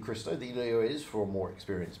agree with you, Christo. The Leo is for a more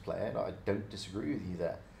experienced player, and I don't disagree with you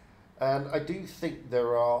there. And I do think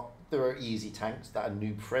there are easy tanks that are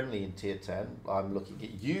noob friendly in tier 10. I'm looking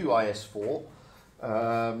at you, IS4,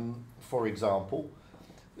 for example.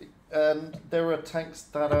 And there are tanks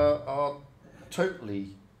that are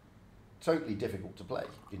totally difficult to play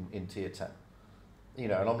in tier 10.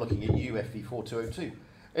 And I'm looking at you, FV4202.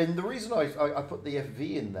 And the reason I put the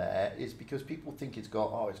FV in there is because people think it's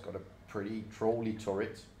got a pretty trolly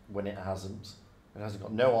turret when it hasn't. It hasn't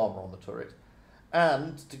got no armor on the turret.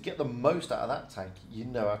 And to get the most out of that tank, you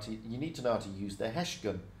need to know how to use the Hesh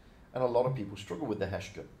gun. And a lot of people struggle with the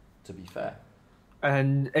Hesh gun, to be fair.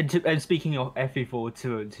 And speaking of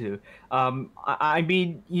FE4202, I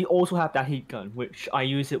mean, you also have that heat gun, which I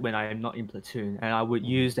use it when I am not in platoon, and I would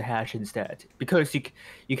use the hash instead, because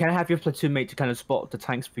you can have your platoon mate to kind of spot the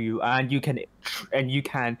tanks for you, and you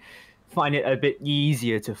can find it a bit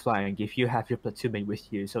easier to flank if you have your platoon mate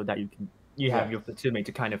with you, so that you have your platoon mate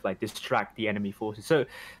to kind of like distract the enemy forces. So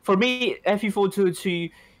for me,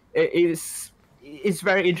 FE4202 is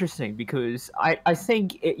very interesting because I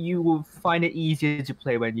think you will find it easier to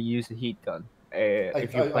play when you use the heat gun.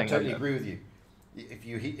 If you're playing I totally agree with you.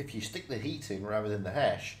 If you stick the heat in rather than the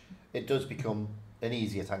hash, it does become an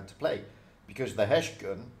easier tank to play, because the hash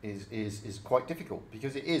gun is quite difficult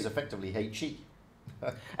because it is effectively HE.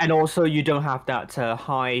 And also you don't have that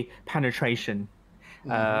high penetration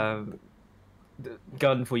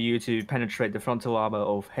gun for you to penetrate the frontal armor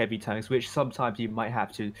of heavy tanks, which sometimes you might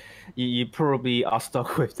have to. You probably are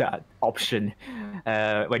stuck with that option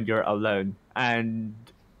when you're alone. And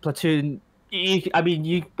platoon, I mean,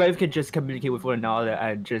 you both can just communicate with one another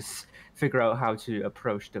and just figure out how to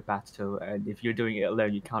approach the battle. And if you're doing it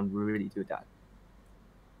alone, you can't really do that.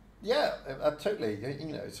 Yeah, totally.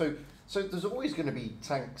 So there's always going to be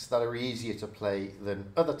tanks that are easier to play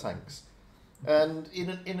than other tanks. And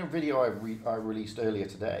in a video I released earlier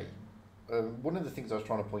today, one of the things I was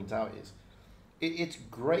trying to point out is it's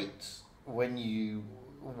great when you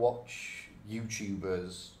watch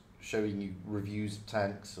YouTubers showing you reviews of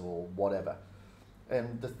tanks or whatever.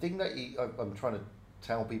 And the thing that I'm trying to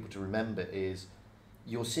tell people to remember is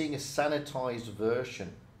you're seeing a sanitized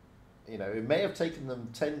version. It may have taken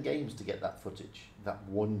them 10 games to get that footage, that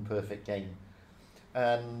one perfect game.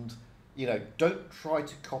 And don't try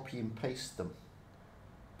to copy and paste them,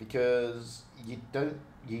 because you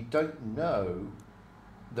don't know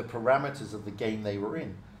the parameters of the game they were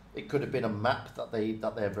in. It could have been a map that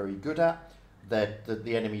they're very good at. That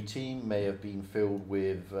the enemy team may have been filled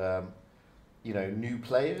with new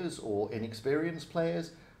players or inexperienced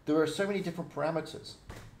players. There are so many different parameters.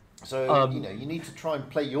 So you need to try and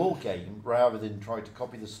play your game rather than try to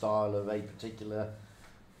copy the style of a particular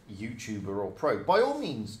YouTuber or pro. By all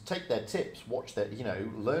means, take their tips, watch their,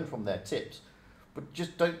 learn from their tips, but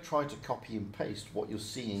just don't try to copy and paste what you're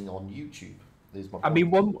seeing on YouTube. Is my point. I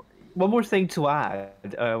mean, one more thing to add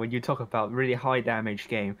when you talk about really high damage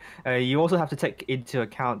game, you also have to take into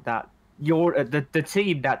account that the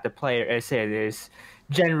team that the player is in is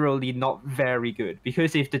generally not very good,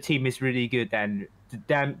 because if the team is really good, then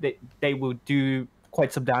they will do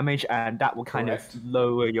quite some damage, and that will kind of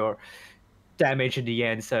lower your damage in the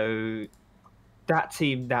end. So that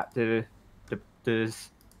team that the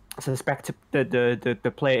suspect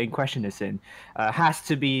the player in question is in has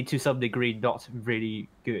to be to some degree not really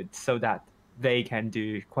good, so that they can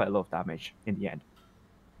do quite a lot of damage in the end.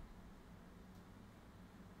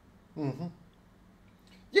 Mm-hmm.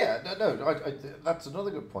 Yeah, that's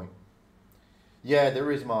another good point. Yeah,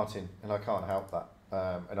 there is Martin, and I can't help that.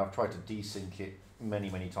 And I've tried to desync it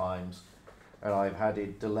many times, and I've had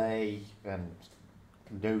it delay and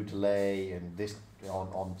no delay, and this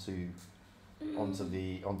onto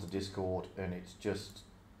Discord, and it's just.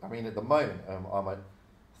 I mean, at the moment, I'm at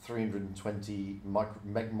 320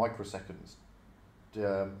 microseconds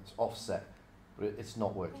offset, but it's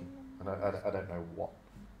not working, and I don't know what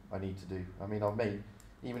I need to do. I mean,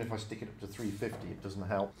 even if I stick it up to 350, it doesn't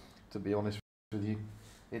help. To be honest with you,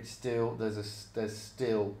 it's still there's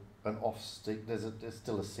still an there's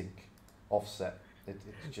still a sync offset. It's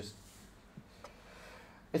just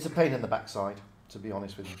it's a pain in the backside, to be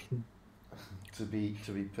honest with you. to be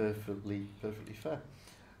perfectly fair.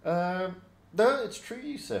 No, it's true,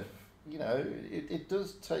 Yusuf. You know, it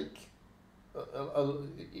does take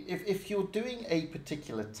if you're doing a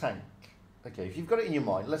particular tank. Okay, if you've got it in your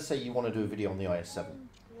mind, let's say you want to do a video on the IS-7.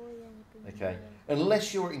 Okay,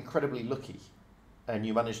 unless you're incredibly lucky and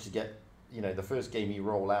you manage to get, you know, the first game you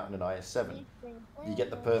roll out in an IS-7, you get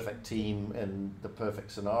the perfect team and the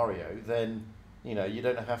perfect scenario, then, you know, you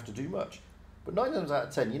don't have to do much. But 9 times out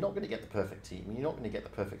of 10, you're not going to get the perfect team and you're not going to get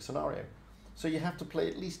the perfect scenario. So you have to play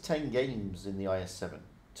at least 10 games in the IS-7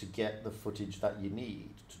 to get the footage that you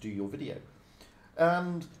need to do your video.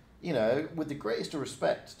 And, you know, with the greatest of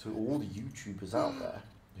respect to all the YouTubers out there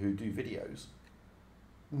who do videos,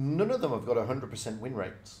 none of them have got 100% win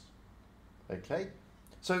rates. Okay?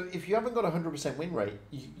 So if you haven't got 100% win rate,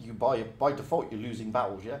 you by default, you're losing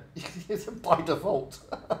battles, yeah? It's by default.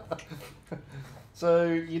 So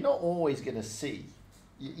you're not always going to see.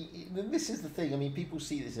 This is the thing. I mean, people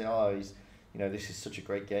see this in eyes, you know, this is such a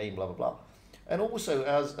great game, blah, blah, blah. And also,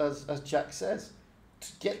 as Jack says,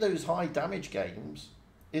 to get those high damage games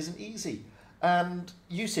isn't easy. And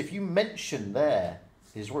Yusuf, you mentioned there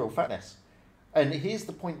his royal fatness. And here's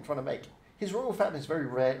the point I'm trying to make. His royal fatness very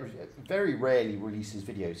rarely releases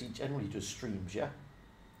videos. He generally does streams, yeah?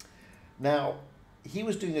 Now, he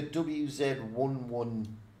was doing a WZ11,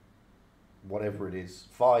 whatever it is,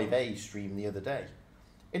 5A stream the other day.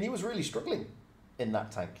 And he was really struggling in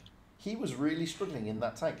that tank. He was really struggling in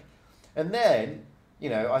that tank. And then, you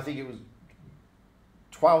know, I think it was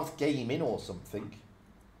 12th game in or something,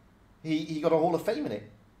 he got a Hall of Fame in it.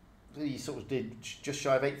 He sort of did just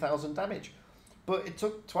shy of 8,000 damage. But it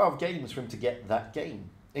took 12 games for him to get that game.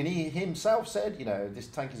 And he himself said, you know, this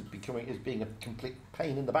tank is being a complete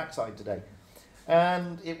pain in the backside today.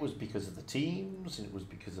 And it was because of the teams, and it was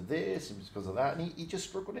because of this, it was because of that, and he just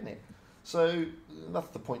struggled in it. So that's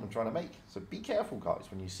the point I'm trying to make. So be careful, guys,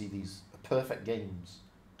 when you see these perfect games.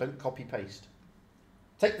 Don't copy paste.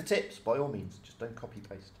 Take the tips, by all means, just don't copy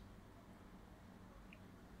paste.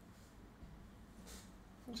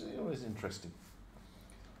 It's always interesting.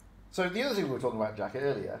 So the other thing we were talking about, Jack,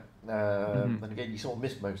 earlier, and again you sort of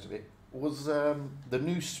missed most of it, was the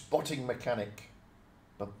new spotting mechanic.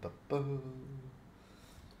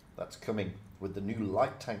 That's coming with the new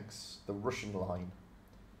light tanks, the Russian line.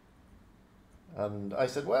 And I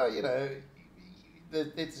said, well, you know,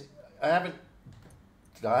 I haven't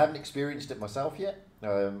experienced it myself yet.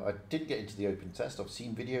 I didn't get into the open test. I've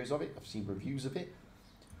seen videos of it. I've seen reviews of it.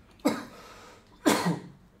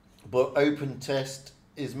 But open test,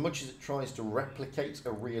 as much as it tries to replicate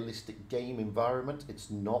a realistic game environment, it's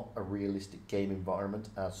not a realistic game environment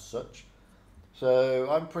as such. So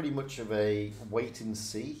I'm pretty much of a wait and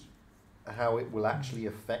see how it will actually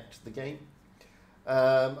affect the game.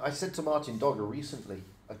 I said to Martin Dogger recently,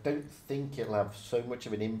 I don't think it'll have so much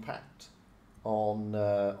of an impact on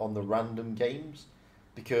the random games,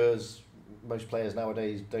 because most players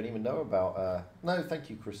nowadays don't even know about. No, thank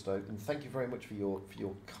you, Christo, and thank you very much for your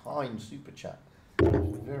kind super chat.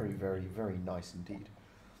 Very, very, very nice indeed.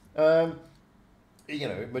 You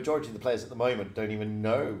know, majority of the players at the moment don't even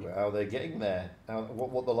know how they're getting there,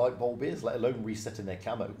 what the light bulb is, let alone resetting their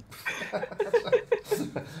camo.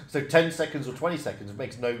 So 10 seconds or 20 seconds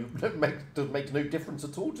makes no difference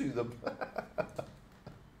at all to them.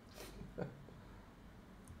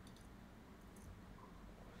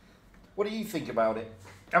 What do you think about it?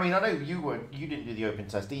 I mean, I know you didn't do the open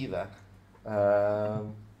test either, but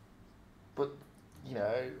you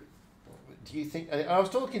know, do you think? I was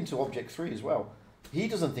talking to Object 3 as well. He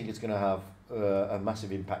doesn't think it's going to have a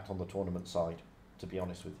massive impact on the tournament side, to be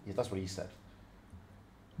honest with you. That's what he said.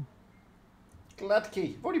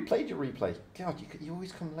 Gladkey, I've already played your replay. God, you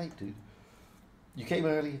always come late, dude. You came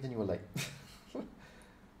early, then you were late.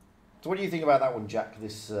 So what do you think about that one, Jack?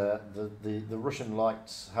 This the Russian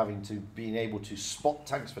lights having to being able to spot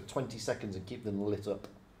tanks for 20 seconds and keep them lit up.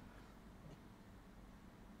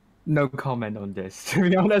 No comment on this. To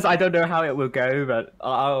be honest, I don't know how it will go, but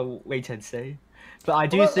I'll wait and see. But I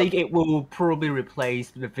do Well, think it will probably replace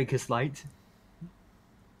the Vickers light.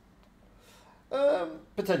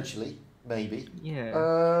 potentially, maybe.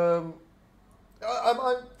 Yeah.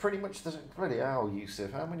 I'm pretty much the bloody hell,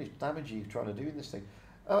 Yusuf. How many damage are you trying to do in this thing?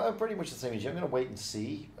 I'm pretty much the same as you. I'm going to wait and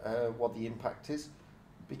see what the impact is,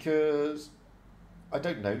 because I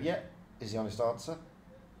don't know yet. Is the honest answer?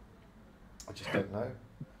 I just don't know.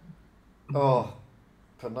 Oh,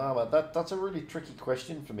 Panama. That's a really tricky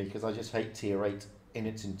question for me because I just hate tier 8 in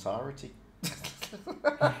its entirety.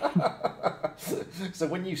 So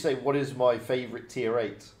when you say what is my favourite tier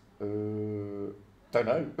 8, don't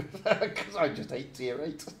know, because I just hate tier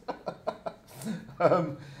 8.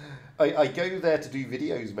 I go there to do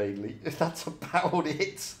videos mainly. That's about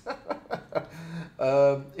it.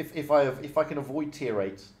 If I can avoid tier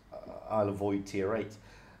 8, I'll avoid tier 8.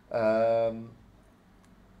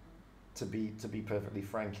 To be perfectly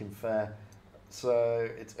frank and fair. So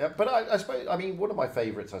it's, but I suppose, I mean, one of my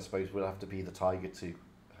favourites, I suppose, would have to be the Tiger 2,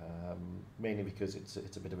 mainly because it's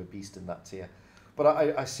a bit of a beast in that tier. But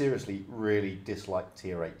I seriously really dislike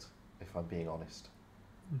tier 8, if I'm being honest.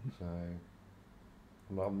 So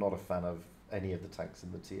I'm not a fan of any of the tanks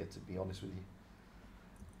in the tier, to be honest with you.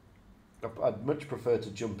 I'd much prefer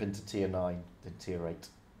to jump into tier 9 than tier 8,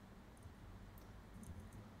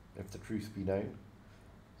 if the truth be known.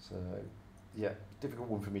 So, yeah, difficult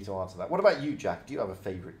one for me to answer that. What about you, Jack? Do you have a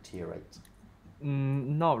favourite tier 8?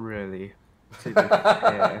 Not really. To be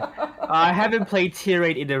fair. I haven't played tier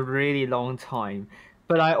 8 in a really long time,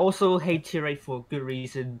 but I also hate tier 8 for good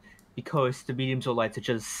reason, because the mediums or lights are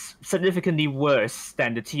just significantly worse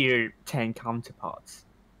than the tier 10 counterparts.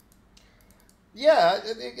 Yeah,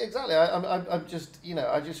 exactly. I'm just,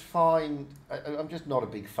 I just find I'm just not a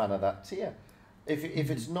big fan of that tier. If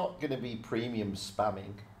it's not going to be premium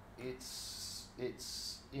spamming, it's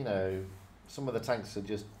some of the tanks are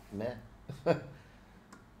just meh.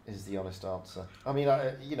 Is the honest answer. I mean,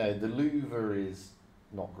 the Louvre is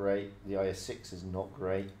not great. The IS-6 is not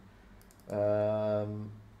great. Yeah,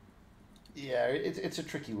 it's a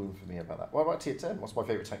tricky one for me about that. What about tier 10? What's my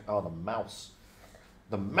favourite tank? Oh, the Mouse.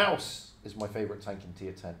 The Mouse is my favourite tank in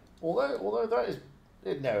tier 10. Although that is,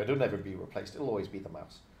 no, it'll never be replaced. It'll always be the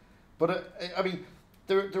Mouse. But I mean,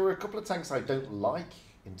 there are a couple of tanks I don't like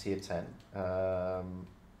in tier 10.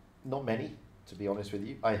 Not many, to be honest with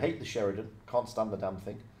you. I hate the Sheridan. Can't stand the damn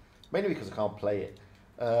thing. Mainly because I can't play it.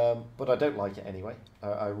 But I don't like it anyway.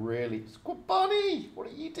 I really... Squad Bunny! What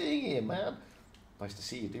are you doing here, man? Nice to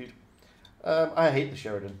see you, dude. I hate the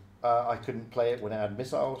Sheridan. I couldn't play it when it had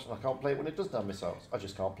missiles, and I can't play it when it doesn't have missiles. I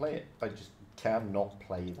just can't play it. I just cannot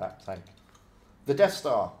play that tank. The Death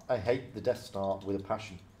Star. I hate the Death Star with a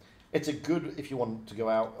passion. It's a good if you want to go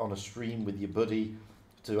out on a stream with your buddy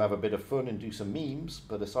to have a bit of fun and do some memes,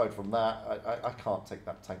 but aside from that, I can't take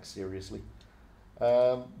that tank seriously.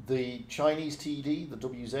 The Chinese TD, the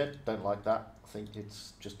WZ, don't like that. I think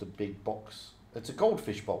it's just a big box. It's a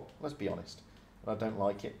goldfish bolt, let's be honest. And I don't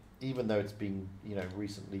like it, even though it's been,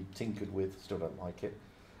 recently tinkered with, still don't like it.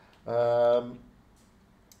 And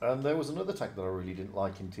there was another tank that I really didn't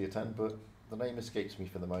like in tier 10, but the name escapes me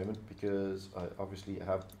for the moment because I obviously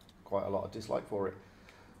have quite a lot of dislike for it.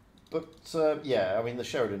 But yeah, I mean, the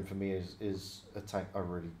Sheridan for me is a tank I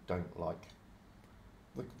really don't like.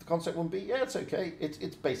 The concept 1B, yeah, it's okay.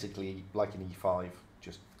 It's basically like an E5,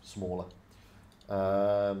 just smaller.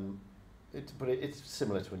 But it's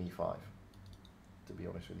similar to an E5, to be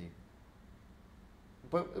honest with you.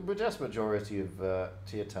 But the vast majority of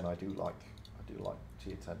tier 10 I do like. I do like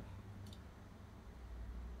tier 10.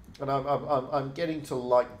 And I'm getting to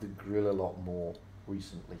like the grill a lot more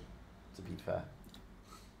recently, to be fair.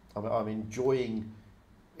 I'm enjoying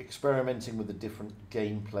experimenting with the different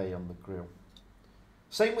gameplay on the grill.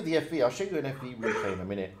 Same with the FV. I'll show you an FV replay in a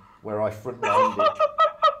minute where I frontlined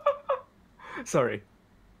it. Sorry.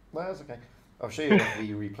 No, that's okay. I'll show you an FV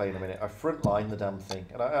replay in a minute. I frontlined the damn thing,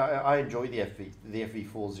 and I enjoy the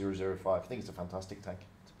FV4005. I think it's a fantastic tank,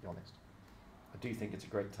 to be honest. I do think it's a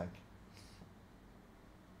great tank.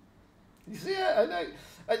 You see, I know.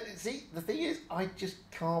 See, the thing is, I just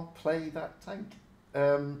can't play that tank.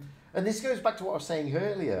 And this goes back to what I was saying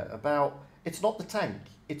earlier about it's not the tank,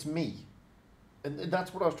 it's me. And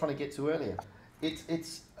that's what I was trying to get to earlier.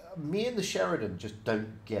 It's me and the Sheridan just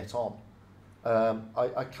don't get on.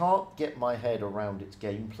 I can't get my head around its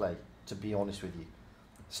gameplay, to be honest with you.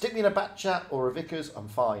 Stick me in a bat chat or a Vickers, I'm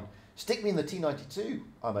fine. Stick me in the T92,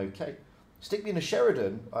 I'm okay. Stick me in a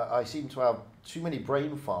Sheridan, I seem to have too many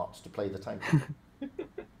brain farts to play the tank,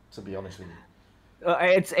 to be honest with you.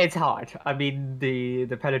 It's hard. I mean, the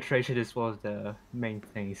penetration is one of the main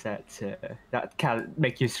things that can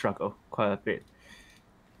make you struggle quite a bit.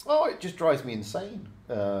 Oh, it just drives me insane,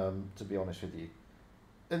 to be honest with you.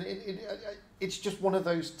 And it's just one of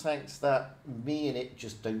those tanks that me and it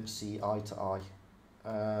just don't see eye to eye.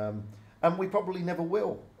 And we probably never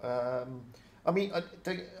will. I mean,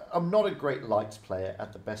 I'm not a great lights player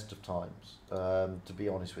at the best of times, to be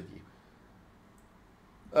honest with you.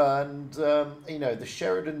 And, you know, the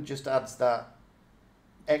Sheridan just adds that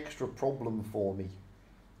extra problem for me.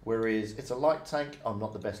 Whereas it's a light tank, I'm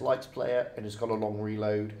not the best lights player, and it's got a long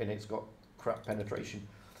reload, and it's got crap penetration.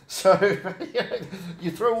 So, you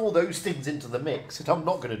throw all those things into the mix, and I'm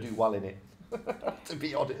not going to do well in it, to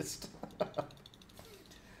be honest.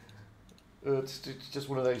 It's just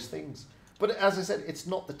one of those things. But as I said, it's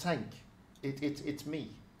not the tank. It's me,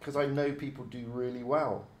 because I know people do really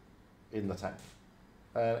well in the tank.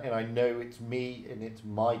 And I know it's me, and it's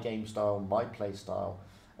my game style, my play style,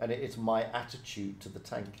 and it's my attitude to the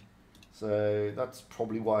tank. So that's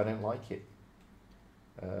probably why I don't like it.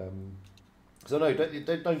 So no,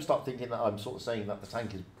 don't start thinking that I'm sort of saying that the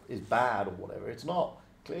tank is bad or whatever. It's not,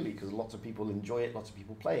 clearly, because lots of people enjoy it, lots of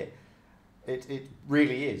people play it. It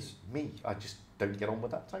really is me. I just don't get on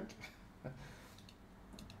with that tank.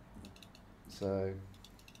 So...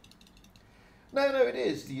 No, it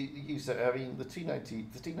is. You said, I mean, the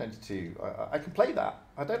T92, I can play that.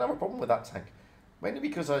 I don't have a problem with that tank. Mainly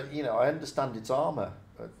because I understand its armour.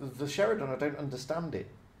 The Sheridan, I don't understand it.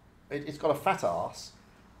 It's got a fat arse,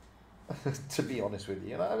 to be honest with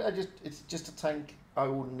you. And it's just a tank I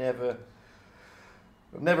will never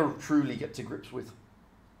truly get to grips with.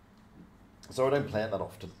 So I don't play it that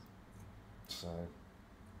often. So...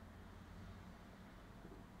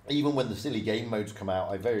 Even when the silly game modes come out,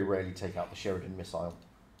 I very rarely take out the Sheridan missile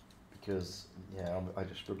because, yeah, I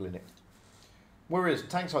just struggle in it. Whereas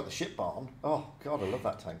tanks like the Ship Barn, oh god, I love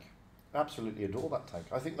that tank. Absolutely adore that tank.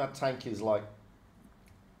 I think that tank is like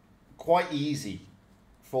quite easy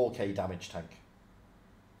 4K damage tank.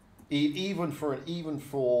 Even for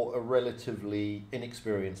a relatively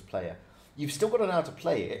inexperienced player, you've still got to know how to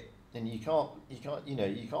play it, and you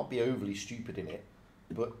can't be overly stupid in it,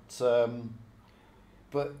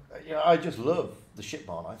 But I just love the Ship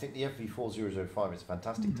Barn. I think the FV4005 is a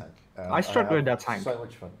fantastic tank. I struggle with that tank. So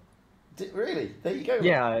much fun. Really? There you go.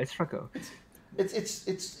 Yeah, I struggle. It's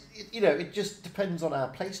it just depends on our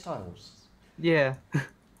play styles. Yeah.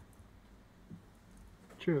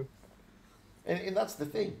 True. And that's the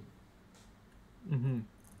thing. Mm-hmm.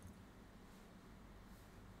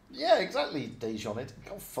 Yeah, exactly, Dejon. It's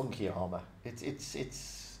got funky armor.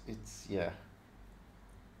 It's yeah.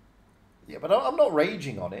 Yeah, but I'm not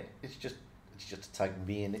raging on it. It's just a tank.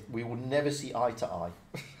 Me and it, we will never see eye to eye.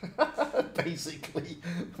 Basically,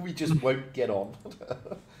 we just won't get on,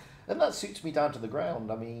 and that suits me down to the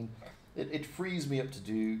ground. I mean, it frees me up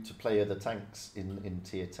to play other tanks in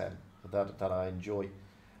tier 10 that I enjoy,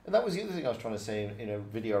 and that was the other thing I was trying to say in a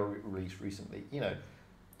video I released recently. You know,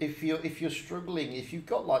 if you're struggling, if you've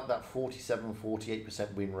got like that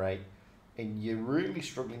 47-48% win rate, and you're really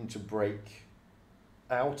struggling to break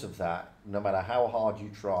out of that, no matter how hard you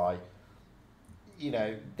try,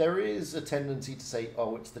 there is a tendency to say,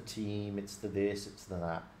 oh, it's the team, it's the this, it's the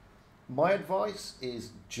that. My advice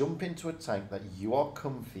is jump into a tank that you are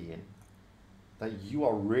comfy in, that you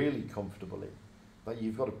are really comfortable in, that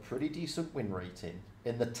you've got a pretty decent win rate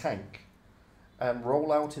in the tank, and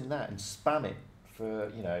roll out in that and spam it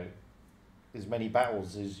for, as many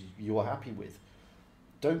battles as you're happy with.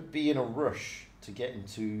 Don't be in a rush to get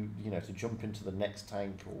into, to jump into the next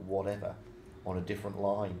tank or whatever on a different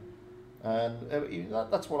line. And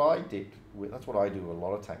that's what I did. That's what I do with a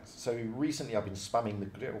lot of tanks. So recently I've been spamming the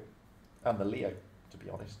Grill and the Leo, to be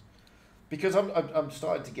honest, because I'm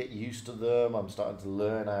starting to get used to them. I'm starting to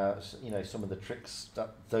learn some of the tricks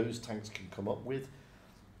that those tanks can come up with.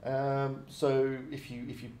 So if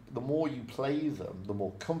you the more you play them, the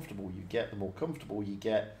more comfortable you get. The more comfortable you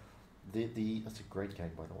get, that's a great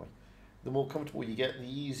game, by the way. The more comfortable you get, the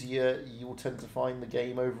easier you will tend to find the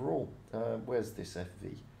game overall. Where's this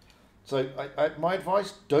FV? So my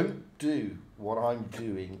advice, don't do what I'm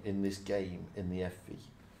doing in this game in the FV.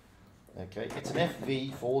 Okay, it's an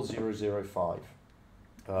FV4005.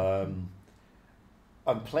 I'm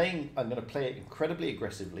going to play it incredibly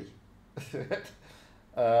aggressively.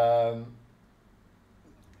 I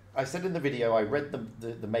said in the video, I read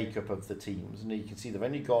the makeup of the teams, and you can see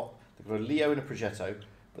they've got a Leo and a Progetto,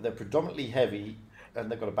 but they're predominantly heavy, and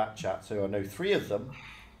they've got a bat chat. So I know 3 of them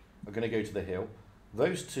are going to go to the hill.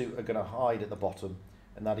 Those two are going to hide at the bottom,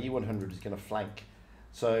 and that E100 is going to flank.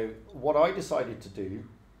 So what I decided to do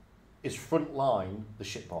is front line the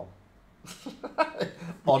ship bomb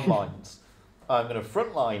on mines. I'm going to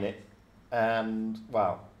front line it, and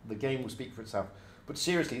wow, the game will speak for itself. But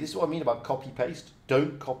seriously, this is what I mean about copy paste.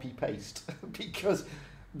 Don't copy paste because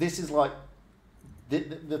this is like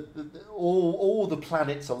all the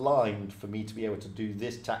planets aligned for me to be able to do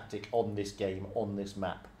this tactic on this game on this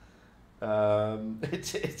map.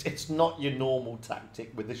 It's not your normal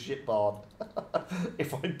tactic with the ship barn,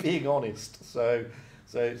 if I'm being honest. So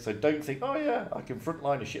don't think, oh yeah, I can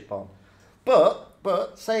frontline a ship barn.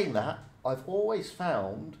 But saying that, I've always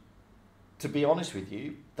found, to be honest with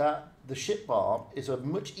you, that the ship barn is a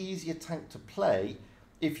much easier tank to play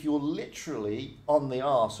if you're literally on the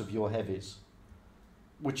arse of your heavies,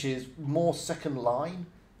 which is more second line.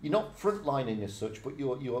 You're not front lining as such, but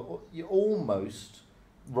you're almost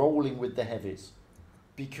rolling with the heavies,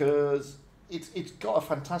 because it's got a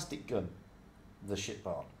fantastic gun, the ship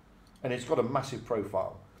barn, and it's got a massive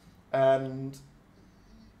profile. And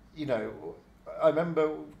you know, I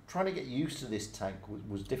remember trying to get used to this tank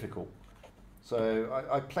was difficult. So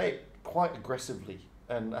I play it quite aggressively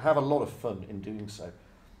and have a lot of fun in doing so.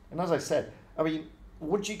 And as I said, I mean,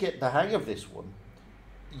 once you get the hang of this one,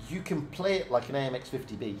 you can play it like an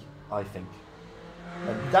AMX-50B, I think.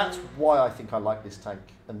 And that's why I think I like this tank.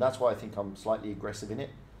 And that's why I think I'm slightly aggressive in it.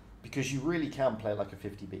 Because you really can play it like a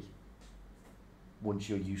 50B once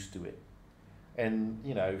you're used to it. And,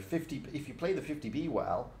 you know, if you play the 50B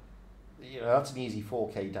well, you know, that's an easy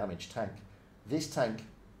 4K damage tank. This tank,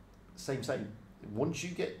 same. Once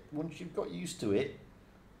you've got used to it,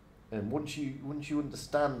 and once you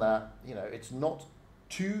understand that, you know, it's not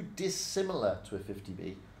too dissimilar to a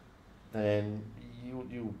 50B, then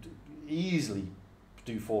you'll easily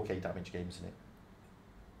do 4K damage games in it.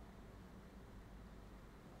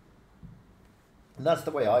 And that's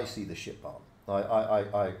the way I see the ship barn.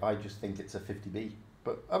 I just think it's a 50B.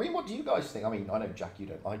 But I mean, what do you guys think? I mean, I know, Jack, you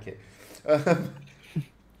don't like it.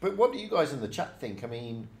 But what do you guys in the chat think? I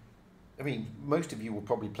mean, most of you will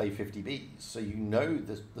probably play 50Bs, so you know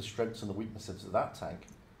the strengths and the weaknesses of that tank.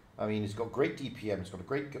 I mean, it's got great DPM. It's got a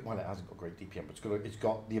great, well, it hasn't got great DPM, but it's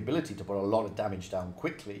got the ability to put a lot of damage down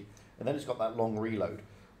quickly, and then it's got that long reload.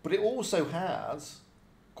 But it also has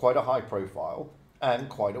quite a high profile and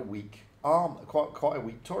quite a weak arm, quite a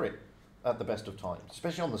weak turret at the best of times,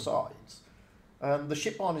 especially on the sides. The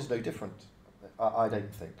ship barn is no different. I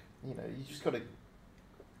don't think. You know, you just got to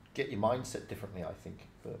get your mindset differently, I think.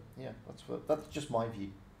 But yeah, that's just my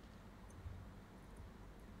view.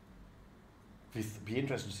 It'd be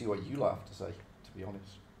interesting to see what you have to say, to be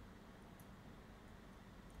honest.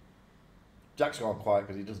 Jack's gone quiet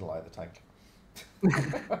because he doesn't like the tank.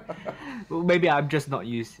 Well, maybe I'm just not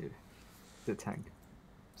used to the tank.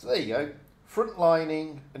 So there you go.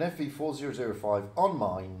 Frontlining an FV4005 on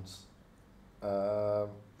mines,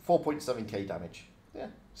 4.7k damage. Yeah,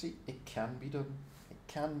 see, it can be done. It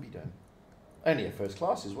can be done. Only a first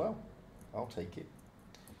class as well. I'll take it.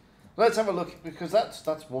 Let's have a look, because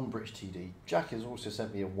that's one British TD. Jack has also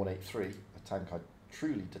sent me a 183, a tank I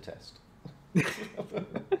truly detest.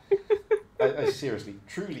 I seriously,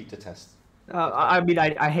 truly detest. I mean,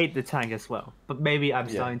 I hate the tank as well, but maybe I'm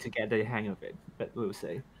starting to get the hang of it, but we'll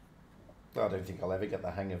see. I don't think I'll ever get the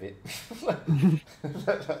hang of it.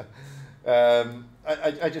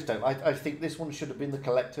 I just don't. I think this one should have been the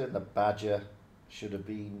Collector, and the Badger should have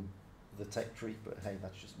been the Tech Tree, but hey,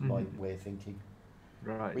 that's just my way of thinking.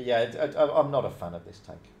 Right. But yeah, I'm not a fan of this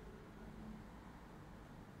tank.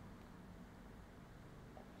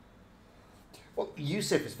 Well,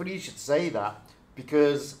 Yusuf, it's funny you should say that,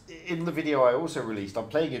 because in the video I also released, I'm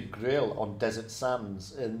playing a grill on desert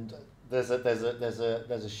sands, and there's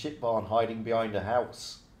a ship barn hiding behind a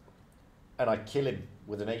house, and I kill him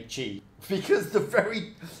with an HE because the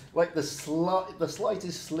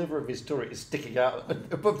slightest sliver of his turret is sticking out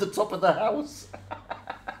above the top of the house.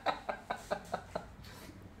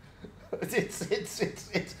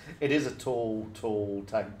 It is a tall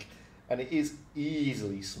tank, and it is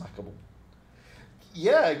easily smackable.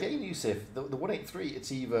 Yeah, again, Yusuf, the 183,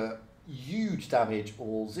 it's either huge damage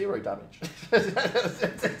or zero damage.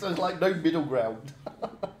 There's like no middle ground.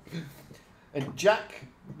 And Jack,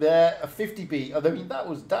 there, a 50B. I mean, that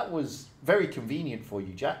was very convenient for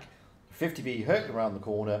you, Jack. 50B hurtling around the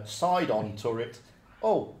corner, side-on turret.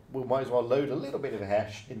 Oh, we might as well load a little bit of a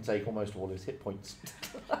hash and take almost all his hit points.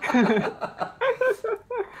 I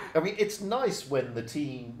mean, it's nice when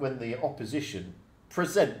the opposition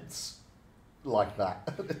presents like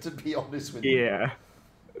that, to be honest with you. Yeah.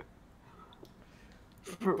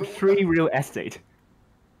 Free real estate.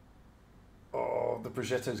 the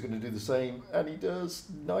Progetto's going to do the same, and he does.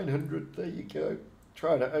 900, there you go.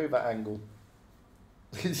 Trying to over-angle.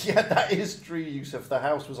 Yeah, that is true, Yusuf. The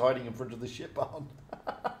house was hiding in front of the ship barn.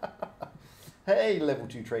 Hey, level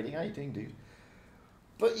 2 trading. How you doing, dude?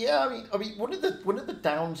 But yeah, I mean, one of the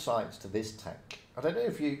downsides to this tank, I don't know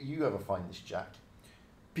if you ever find this, Jack,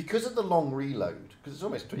 because of the long reload, because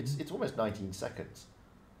it's almost 19 seconds.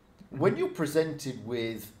 When you're presented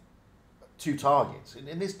with 2 targets,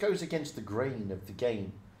 and this goes against the grain of the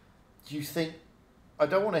game, you think, I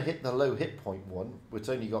don't want to hit the low hit point one, which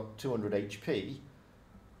only got 200 HP,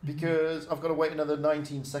 because I've got to wait another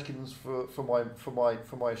 19 seconds for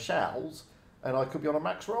my shells, and I could be on a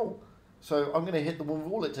max roll. So I'm going to hit the one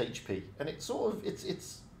with all its HP, and it sort of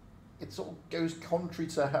goes contrary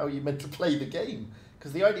to how you're meant to play the game,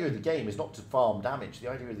 because the idea of the game is not to farm damage. The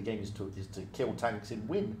idea of the game is to kill tanks and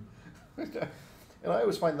win. And I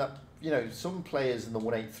always find that, you know, some players in the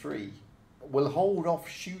 183 will hold off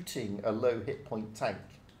shooting a low hit point tank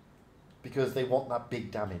because they want that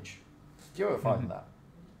big damage. Do you ever find that?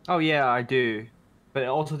 Oh yeah, I do. But it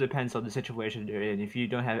also depends on the situation you're in. If you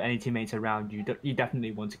don't have any teammates around you, you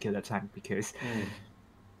definitely want to kill a tank because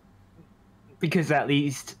at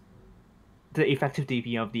least the effective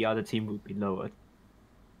DP of the other team would be lower.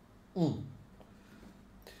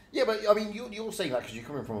 Yeah, but I mean, you're saying that because you're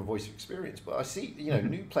coming from a voice of experience. But I see, you know,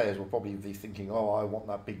 new players will probably be thinking, "Oh, I want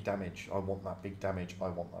that big damage. I want that big damage. I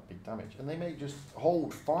want that big damage," and they may just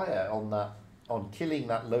hold fire on killing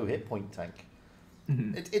that low hit point tank.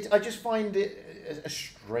 I just find it a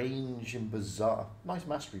strange and bizarre. Nice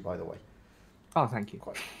mastery, by the way. Oh, thank you.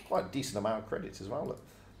 Quite a decent amount of credits as well. Look.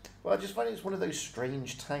 Well, I just find it's one of those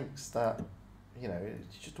strange tanks that, you know,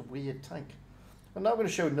 it's just a weird tank. And now I'm going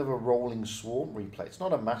to show another Rolling Swarm replay. It's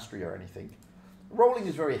not a mastery or anything. Rolling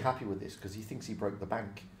is very happy with this because he thinks he broke the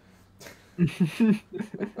bank.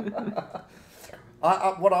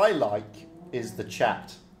 What I like is the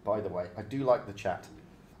chat, by the way. I do like the chat.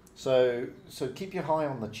 So keep your eye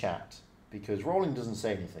on the chat, because Rolling doesn't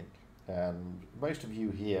say anything. And most of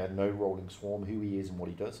you here know Rolling Swarm, who he is and what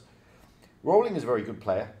he does. Rolling is a very good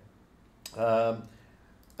player.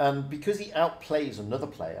 And because he outplays another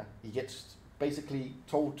player, he gets basically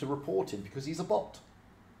told to report him because he's a bot,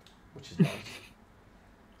 which is nice.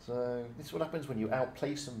 So this is what happens when you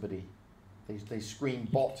outplay somebody. They scream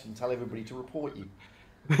bot and tell everybody to report you.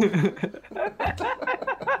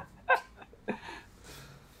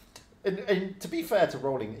 And to be fair to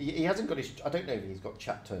Rolling, he hasn't got his... I don't know if he's got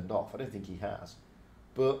chat turned off. I don't think he has.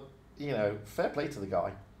 But, you know, fair play to the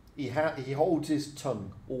guy. He holds his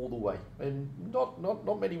tongue all the way. And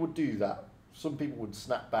not many would do that. Some people would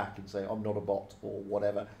snap back and say, I'm not a bot, or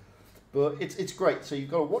whatever. But it's great. So you've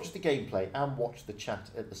got to watch the gameplay and watch the chat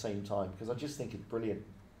at the same time, because I just think it's brilliant.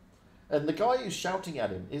 And the guy who's shouting at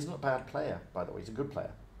him isn't a bad player, by the way. He's a good player.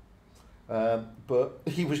 But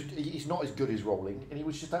he's not as good as Rolling, and he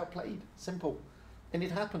was just outplayed. Simple. And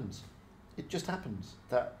it happens. It just happens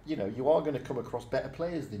that, you know, you are going to come across better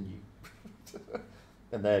players than you.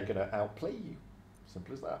 And they're going to outplay you.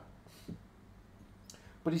 Simple as that.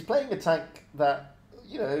 But he's playing a tank that,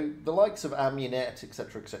 you know, the likes of Amunet,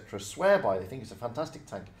 etc., swear by. They think it's a fantastic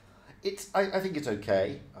tank. I think it's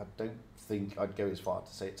okay. I don't think I'd go as far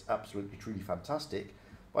to say it's absolutely, truly fantastic.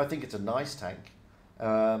 But I think it's a nice tank.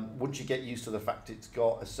 Once you get used to the fact it's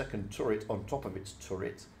got a second turret on top of its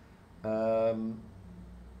turret, you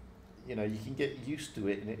know, you can get used to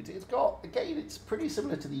it. And it's got, again, it's pretty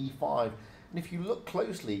similar to the E5. And if you look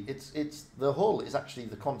closely, it's the hull is actually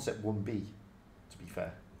the Concept 1B, to be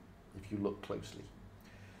fair, if you look closely.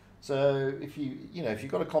 So if you've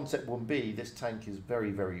got a Concept 1B, this tank is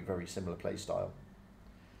very, very, very similar play style.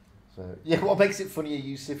 So yeah, what makes it funnier,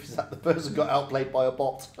 Yusuf, is that the person got outplayed by a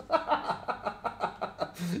bot.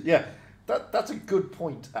 Yeah, that's a good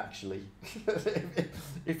point, actually.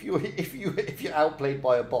 if you're outplayed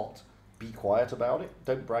by a bot, be quiet about it.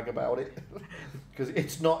 Don't brag about it, because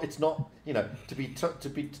it's not. You know,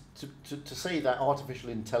 to say that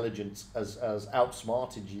artificial intelligence has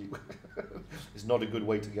outsmarted you is not a good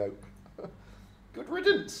way to go. Good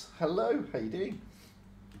riddance. Hello, how you doing?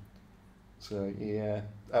 So yeah,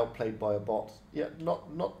 outplayed by a bot. Yeah, not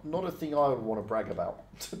a thing I would want to brag about,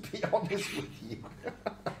 to be honest with you.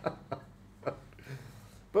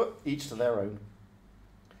 But each to their own.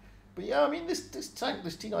 But yeah, I mean, this tank,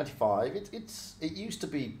 this T95, it used to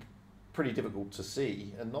be pretty difficult to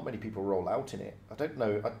see, and not many people roll out in it. I don't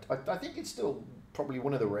know. I think it's still probably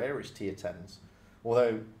one of the rarest tier 10s.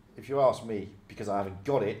 Although, if you ask me, because I haven't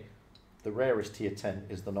got it, the rarest tier 10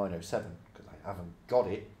 is the 907, because I haven't got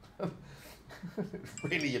it. It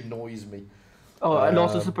really annoys me. Oh, and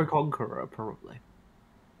also Super Conqueror, probably.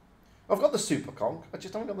 I've got the Super Conch, I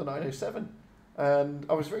just haven't got the 907. And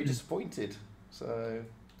I was very disappointed. So,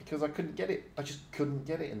 because I couldn't get it. I just couldn't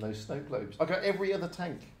get it in those snow globes. I got every other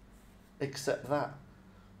tank except that.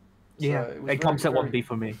 Yeah, So it Concept 1B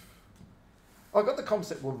for me. I got the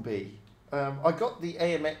Concept 1B. I got the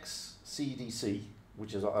AMX CDC,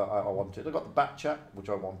 which is I wanted. I got the Batchat, which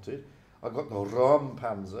I wanted. I got the Rom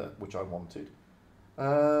Panzer, which I wanted.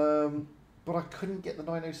 But I couldn't get the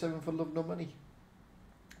 907 for love nor money.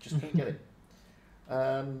 Just couldn't get it.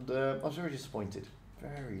 And I was very disappointed.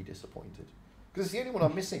 Very disappointed. Because it's the only one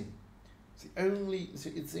I'm missing.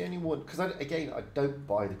 It's the only one. Because again, I don't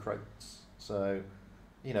buy the crates. So,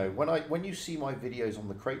 you know, when you see my videos on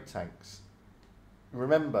the crate tanks,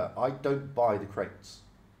 remember, I don't buy the crates.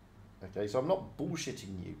 Okay, so I'm not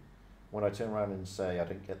bullshitting you when I turn around and say I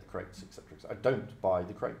don't get the crates, etc. I don't buy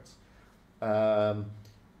the crates.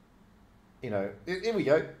 You know, here we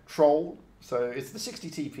go, Troll. So it's the 60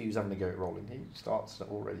 TP who's having to go at rolling. He starts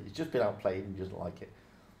already. He's just been outplayed and he doesn't like it.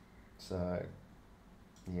 So,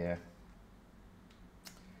 yeah.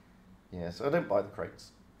 Yeah, so I don't buy the crates.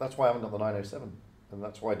 That's why I haven't got the 907. And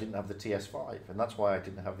that's why I didn't have the TS5. And that's why I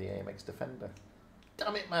didn't have the AMX Defender.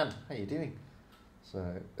 Damn it, man. How you doing? So,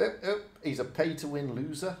 he's a pay-to-win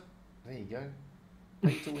loser. There you go.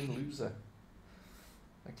 Pay-to-win loser.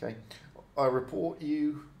 Okay. I report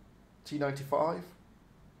you T95.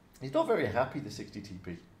 He's not very happy, the 60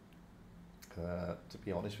 TP, to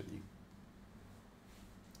be honest with you.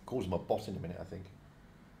 Calls him a boss in a minute, I think.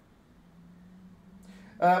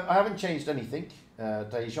 I haven't changed anything,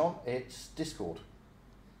 Dejan. It's Discord.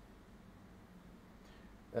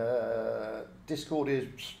 Discord is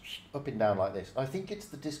up and down like this. I think it's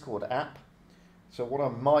the Discord app. So what I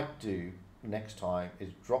might do next time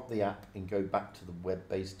is drop the app and go back to the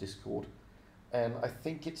web-based Discord. And I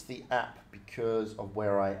think it's the app because of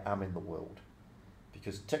where I am in the world.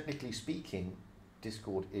 Because technically speaking,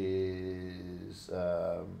 Discord is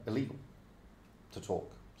illegal to talk.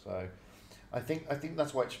 So I think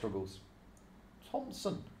that's why it struggles.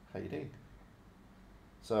 Thompson, how you doing?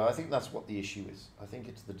 So I think that's what the issue is. I think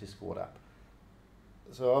it's the Discord app.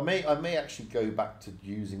 So I may actually go back to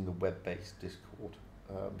using the web-based Discord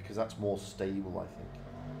because that's more stable, I think.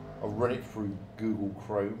 I'll run it through Google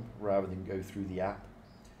Chrome rather than go through the app,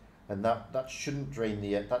 and that shouldn't drain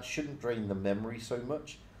the memory so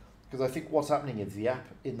much, because I think what's happening is the app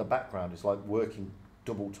in the background is like working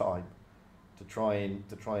double time to try and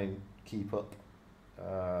keep up,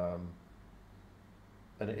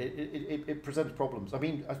 and it presents problems. I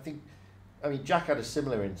mean, Jack had a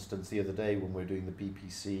similar instance the other day when we were doing the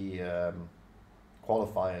BPC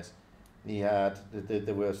qualifiers.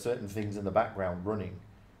 There were certain things in the background running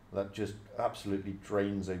that just absolutely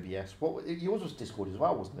drains OBS. Yours was Discord as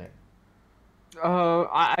well, wasn't it?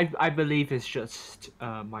 I believe it's just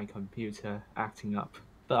my computer acting up,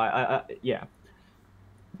 but yeah,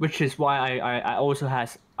 which is why I also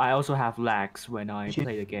have lags when I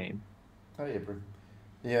play the game. Oh yeah, bro.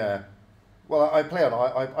 Yeah. Well, I play on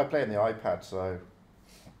the iPad, so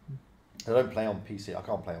I don't play on PC. I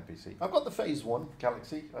can't play on PC. I've got the Phase 1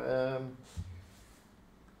 Galaxy.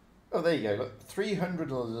 Oh, there you go. Look,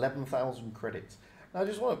 311,000 credits. Now, I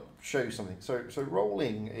just want to show you something. So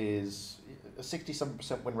Rolling is a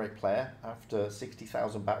 67% win rate player after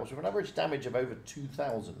 60,000 battles with an average damage of over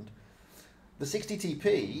 2,000. The 60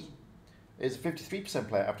 TP is a 53%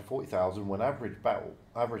 player after 40,000 when average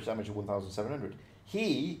damage of 1,700.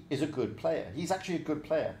 He is a good player. He's actually a good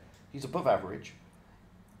player. He's above average.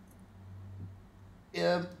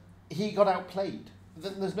 He got outplayed.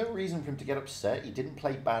 There's no reason for him to get upset. He didn't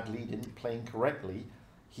play badly, he didn't play incorrectly.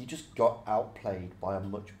 He just got outplayed by a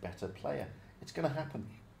much better player. It's going to happen.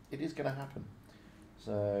 It is going to happen.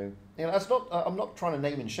 So, you know, I'm not trying to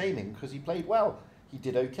name and shame him because he played well. He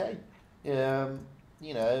did okay. You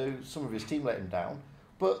know, some of his team let him down.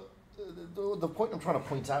 But the point I'm trying to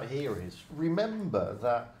point out here is, remember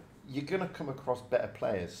that you're going to come across better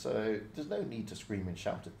players. So there's no need to scream and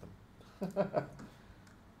shout at them.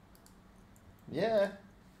 Yeah.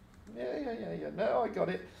 No, I got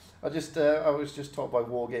it. I was just told by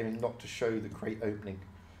Wargaming not to show the crate opening,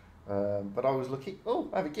 but I was looking. Oh,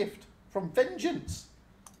 I have a gift from Vengeance.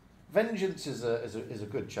 Vengeance is a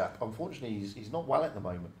good chap. Unfortunately, he's not well at the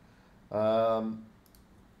moment,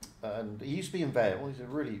 and he used to be in Vale. He's he's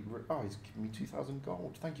given me 2,000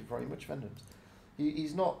 gold. Thank you very much, Vengeance.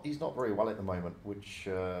 He's not very well at the moment, which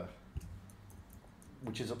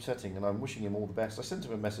is upsetting, and I'm wishing him all the best. I sent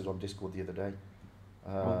him a message on Discord the other day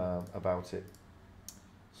about it.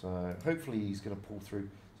 So hopefully he's going to pull through.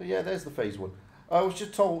 So yeah, there's the Phase 1. I was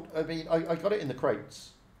just told, I got it in the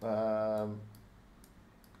crates, but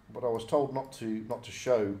I was told not to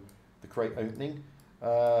show the crate opening,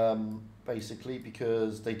 basically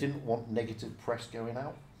because they didn't want negative press going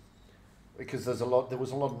out. Because there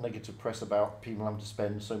was a lot of negative press about people having to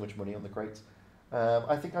spend so much money on the crates.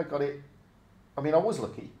 I think I got it. I mean, I was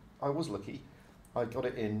lucky. I got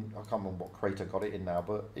it in. I can't remember what crate I got it in now,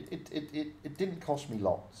 but it didn't cost me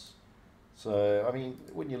lots. So I mean,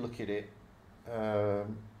 when you look at it, if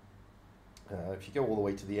you go all the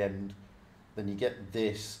way to the end, then you get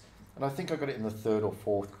this, and I think I got it in the 3rd or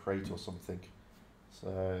 4th crate or something.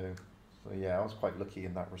 So yeah, I was quite lucky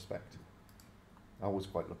in that respect.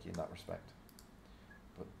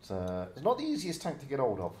 But it's not the easiest tank to get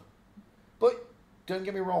hold of. But don't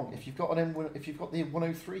get me wrong, if you've got the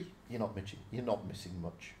 103, you're not missing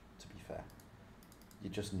much, to be fair.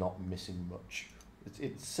 You're just not missing much.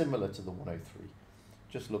 It's similar to the 103.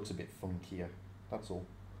 Just looks a bit funkier, that's all.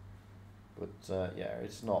 But yeah,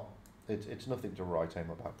 it's nothing to write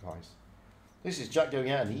home about, guys. This is Jack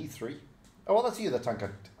going out an E3. Oh, well, that's the other tank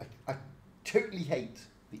I totally hate,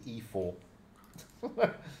 the E4.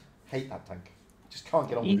 Hate that tank. Just can't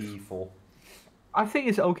get on with the E4. I think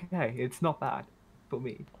it's okay. It's not bad for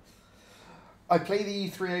me. I play the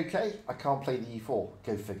E3 okay. I can't play the E4.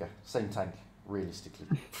 Go figure. Same tank, realistically.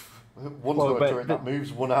 One's got a turret that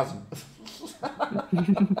moves, one hasn't.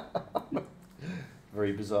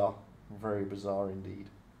 Very bizarre. Very bizarre indeed.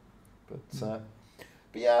 But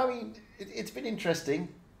yeah, I mean, it's been interesting.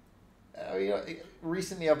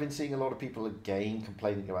 Recently I've been seeing a lot of people again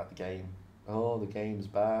complaining about the game. Oh, the game's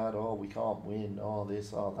bad. Oh, we can't win. Oh,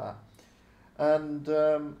 this, oh, that. And,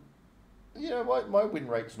 my win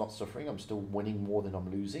rate's not suffering. I'm still winning more than I'm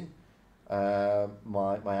losing.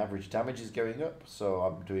 My average damage is going up, so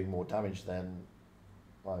I'm doing more damage than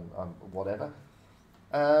I'm whatever.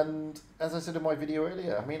 And as I said in my video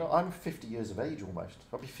earlier, I mean, I'm 50 years of age almost.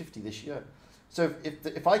 I'll be 50 this year. So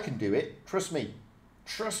if I can do it, trust me,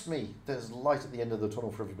 there's light at the end of the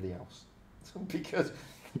tunnel for everybody else. Because,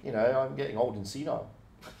 I'm getting old and senile.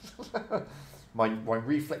 My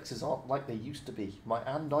reflexes aren't like they used to be. My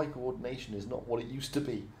hand-eye coordination is not what it used to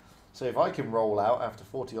be. So if I can roll out after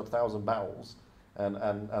 40,000 battles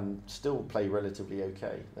and still play relatively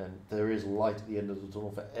okay, then there is light at the end of the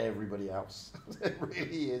tunnel for everybody else. It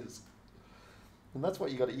really is. And that's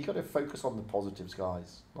what you got to focus on the positives,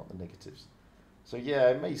 guys, not the negatives. So yeah,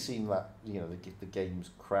 it may seem that, the game's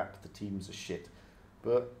crap, the teams are shit,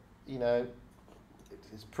 but,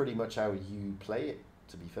 it's pretty much how you play it,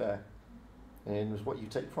 to be fair. And it's what you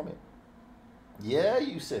take from it. Yeah,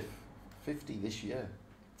 Yusuf, 50 this year.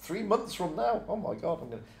 3 months from now. Oh my God,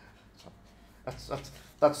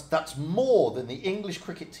 that's more than the English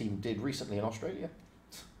cricket team did recently in Australia.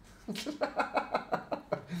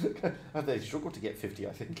 They struggled to get 50,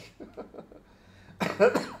 I think.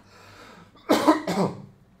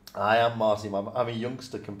 I am Martin. I'm a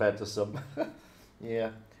youngster compared to some.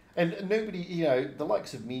 Yeah. And nobody, the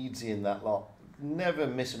likes of Meadsy and that lot never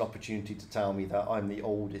miss an opportunity to tell me that I'm the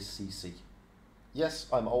oldest CC. Yes,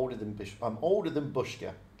 I'm older than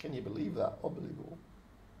Bushka. Can you believe that? Unbelievable.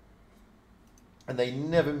 And they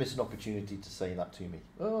never miss an opportunity to say that to me.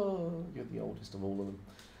 Oh, you're the oldest of all of them.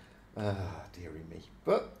 Ah, dearie me.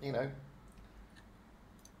 But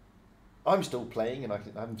I'm still playing, and I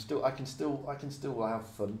can still have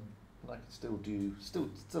fun, and I can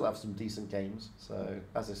still have some decent games. So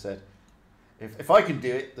as I said, if I can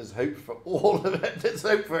do it, there's hope for all of it. There's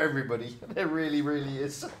hope for everybody. There really, really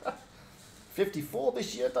is. 54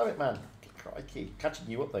 this year, damn it, man. Crikey, catching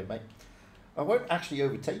you up though, mate. I won't actually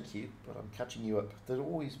overtake you, but I'm catching you up. There'll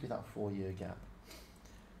always be that 4-year gap.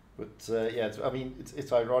 But yeah,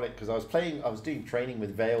 it's ironic because I was doing training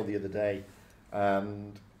with Vale the other day,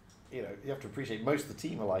 and you have to appreciate most of the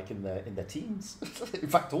team are like in their teens. In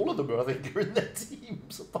fact, all of them I think are in their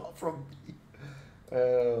teams apart from me.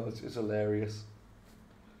 Oh, it's hilarious.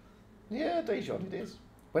 Yeah, Dejan, it is.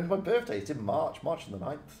 When's my birthday? It's in March. March the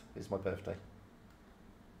 9th is my birthday.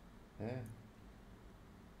 Yeah.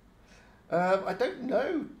 I don't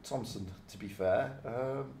know, Thompson, to be fair.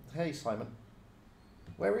 Hey, Simon.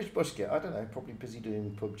 Where is Bushka? I don't know. Probably busy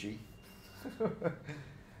doing PUBG.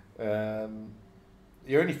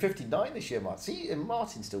 You're only 59 this year, Martin. See, and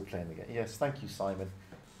Martin's still playing again. Yes, thank you, Simon.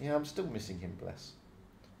 Yeah, I'm still missing him, bless.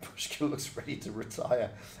 Bushka looks ready to retire.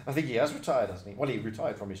 I think he has retired, hasn't he? Well, he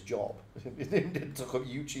retired from his job. He took up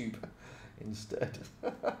YouTube instead.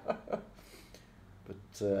 But,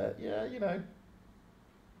 yeah,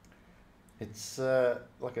 it's,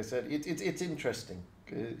 like I said, it's interesting.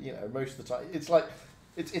 Most of the time,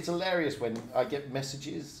 it's hilarious when I get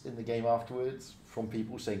messages in the game afterwards from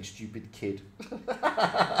people saying "stupid kid."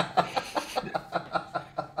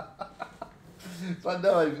 Like,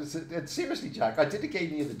 no, seriously, Jack, I did a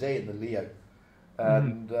game the other day in the Leo,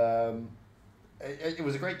 and it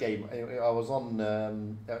was a great game. I was on.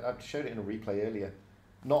 I showed it in a replay earlier,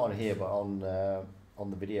 not on here, but on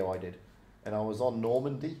the video I did, and I was on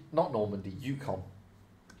Yukon,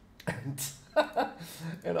 and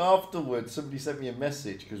and afterwards somebody sent me a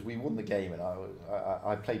message because we won the game, and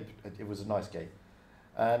I played. It was a nice game,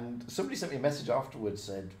 and somebody sent me a message afterwards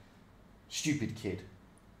said, "Stupid kid."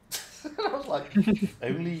 And I was like,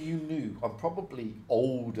 only you knew. I'm probably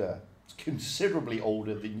older, considerably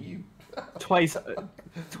older than you. Twice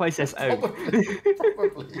as old.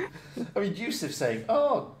 Probably. I mean, Yusuf saying,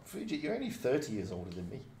 "Oh, Fugit, you're only 30 years older than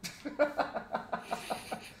me."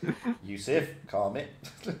 Yusuf, calm it.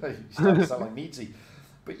 You start to sound like Meatsy.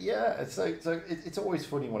 But yeah, so it's always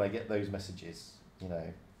funny when I get those messages. You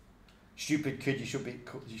know, stupid kid, you should be.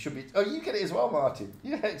 Oh, you get it as well, Martin.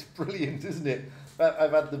 Yeah, it's brilliant, isn't it?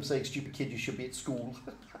 I've had them saying, "Stupid kid, you should be at school."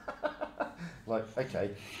 Like,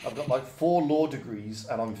 okay, I've got like 4 law degrees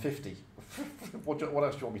and I'm 50. What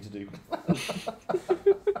else do you want me to do?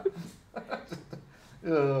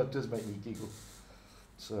 Oh, it does make me giggle.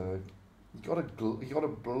 So, you got a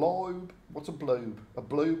blobe. What's a blobe? A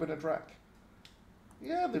blobe and a drac.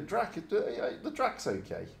 Yeah, the drac's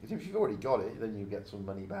okay. If you've already got it, then you get some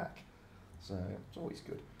money back. So it's always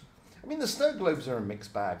good. I mean, the snow globes are a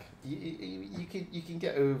mixed bag. You can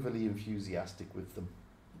get overly enthusiastic with them,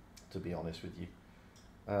 to be honest with you,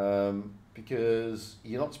 because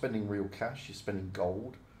you're not spending real cash, you're spending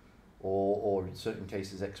gold, or in certain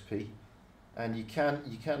cases XP, and you can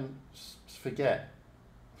forget.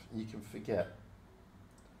 You can forget.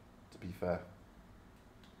 To be fair,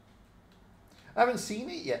 I haven't seen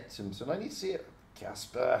it yet, Simpson. I need to see it.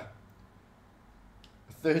 Casper.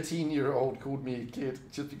 A 13-year-old called me a kid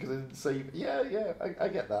just because I didn't say. Yeah, I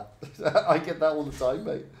get that. I get that all the time,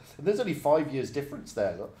 mate. And there's only 5 years difference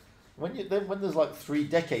there. Look. When there's like 3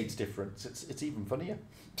 decades difference, it's even funnier.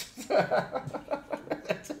 It's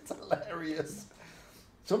hilarious.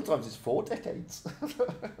 Sometimes it's 4 decades.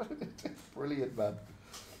 Brilliant, man.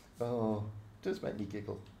 Oh, does make me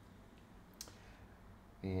giggle.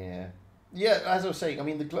 Yeah. Yeah, as I was saying, I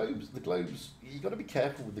mean, the globes, you got to be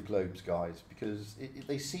careful with the globes, guys, because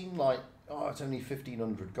they seem like, oh, it's only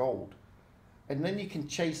 1,500 gold. And then you can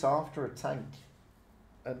chase after a tank.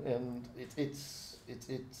 And it's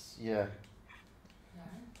yeah.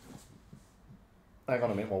 Hang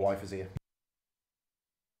on a minute, my wife is here.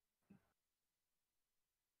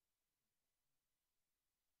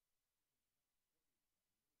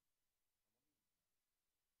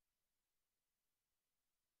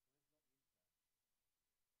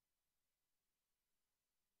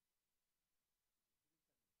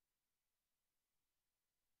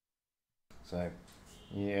 So,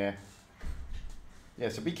 yeah. Yeah,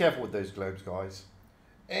 so be careful with those globes, guys.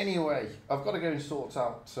 Anyway, I've got to go and sort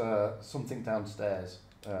out something downstairs.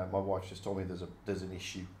 My wife just told me there's an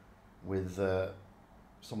issue with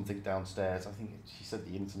something downstairs. I think she said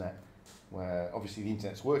the internet, where obviously the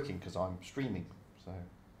internet's working because I'm streaming. So,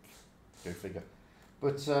 go figure.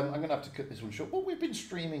 But I'm going to have to cut this one short. Well, we've been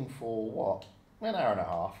streaming for what? An hour and a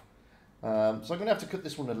half. So I'm going to have to cut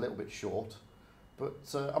this one a little bit short.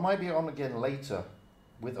 But I might be on again later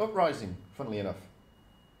with Uprising, funnily enough.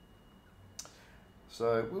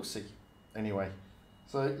 So we'll see. Anyway,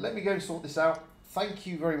 so let me go and sort this out. Thank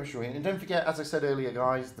you very much for joining. And don't forget, as I said earlier,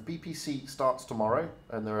 guys, the BPC starts tomorrow.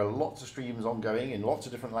 And there are lots of streams ongoing in lots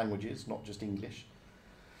of different languages, not just English.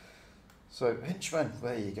 So, Henchman,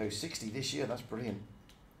 there you go, 60 this year. That's brilliant.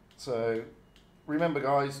 So, remember,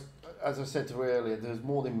 guys, as I said to you earlier, there's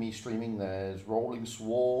more than me streaming. There's Rolling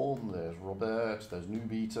Swarm, there's Robert, there's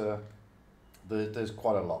Nubita. There's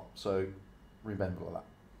quite a lot. So, remember all that.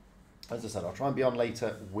 As I said, I'll try and be on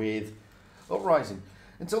later with Uprising.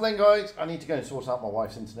 Until then, guys, I need to go and sort out my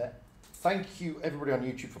wife's internet. Thank you, everybody on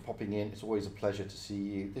YouTube, for popping in. It's always a pleasure to see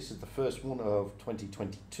you. This is the first one of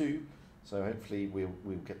 2022, so hopefully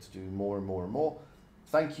we'll get to do more and more and more.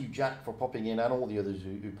 Thank you, Jack, for popping in, and all the others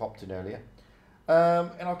who popped in earlier.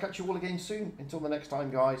 And I'll catch you all again soon. Until the next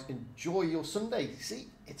time, guys, enjoy your Sunday. See,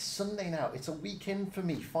 it's Sunday now. It's a weekend for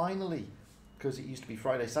me, finally. Because it used to be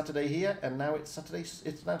Friday, Saturday here, and now it's Saturday.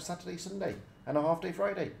 It's now Saturday, Sunday, and a half day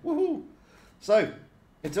Friday. Woohoo! So,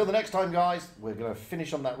 until the next time, guys, we're going to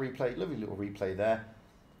finish on that replay. Lovely little replay there,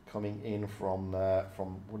 coming in from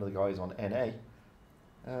one of the guys on NA.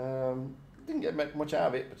 Didn't get much out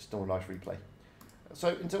of it, but still a nice replay. So,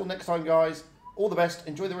 until next time, guys, all the best.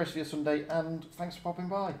 Enjoy the rest of your Sunday, and thanks for popping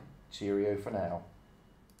by. Cheerio for now.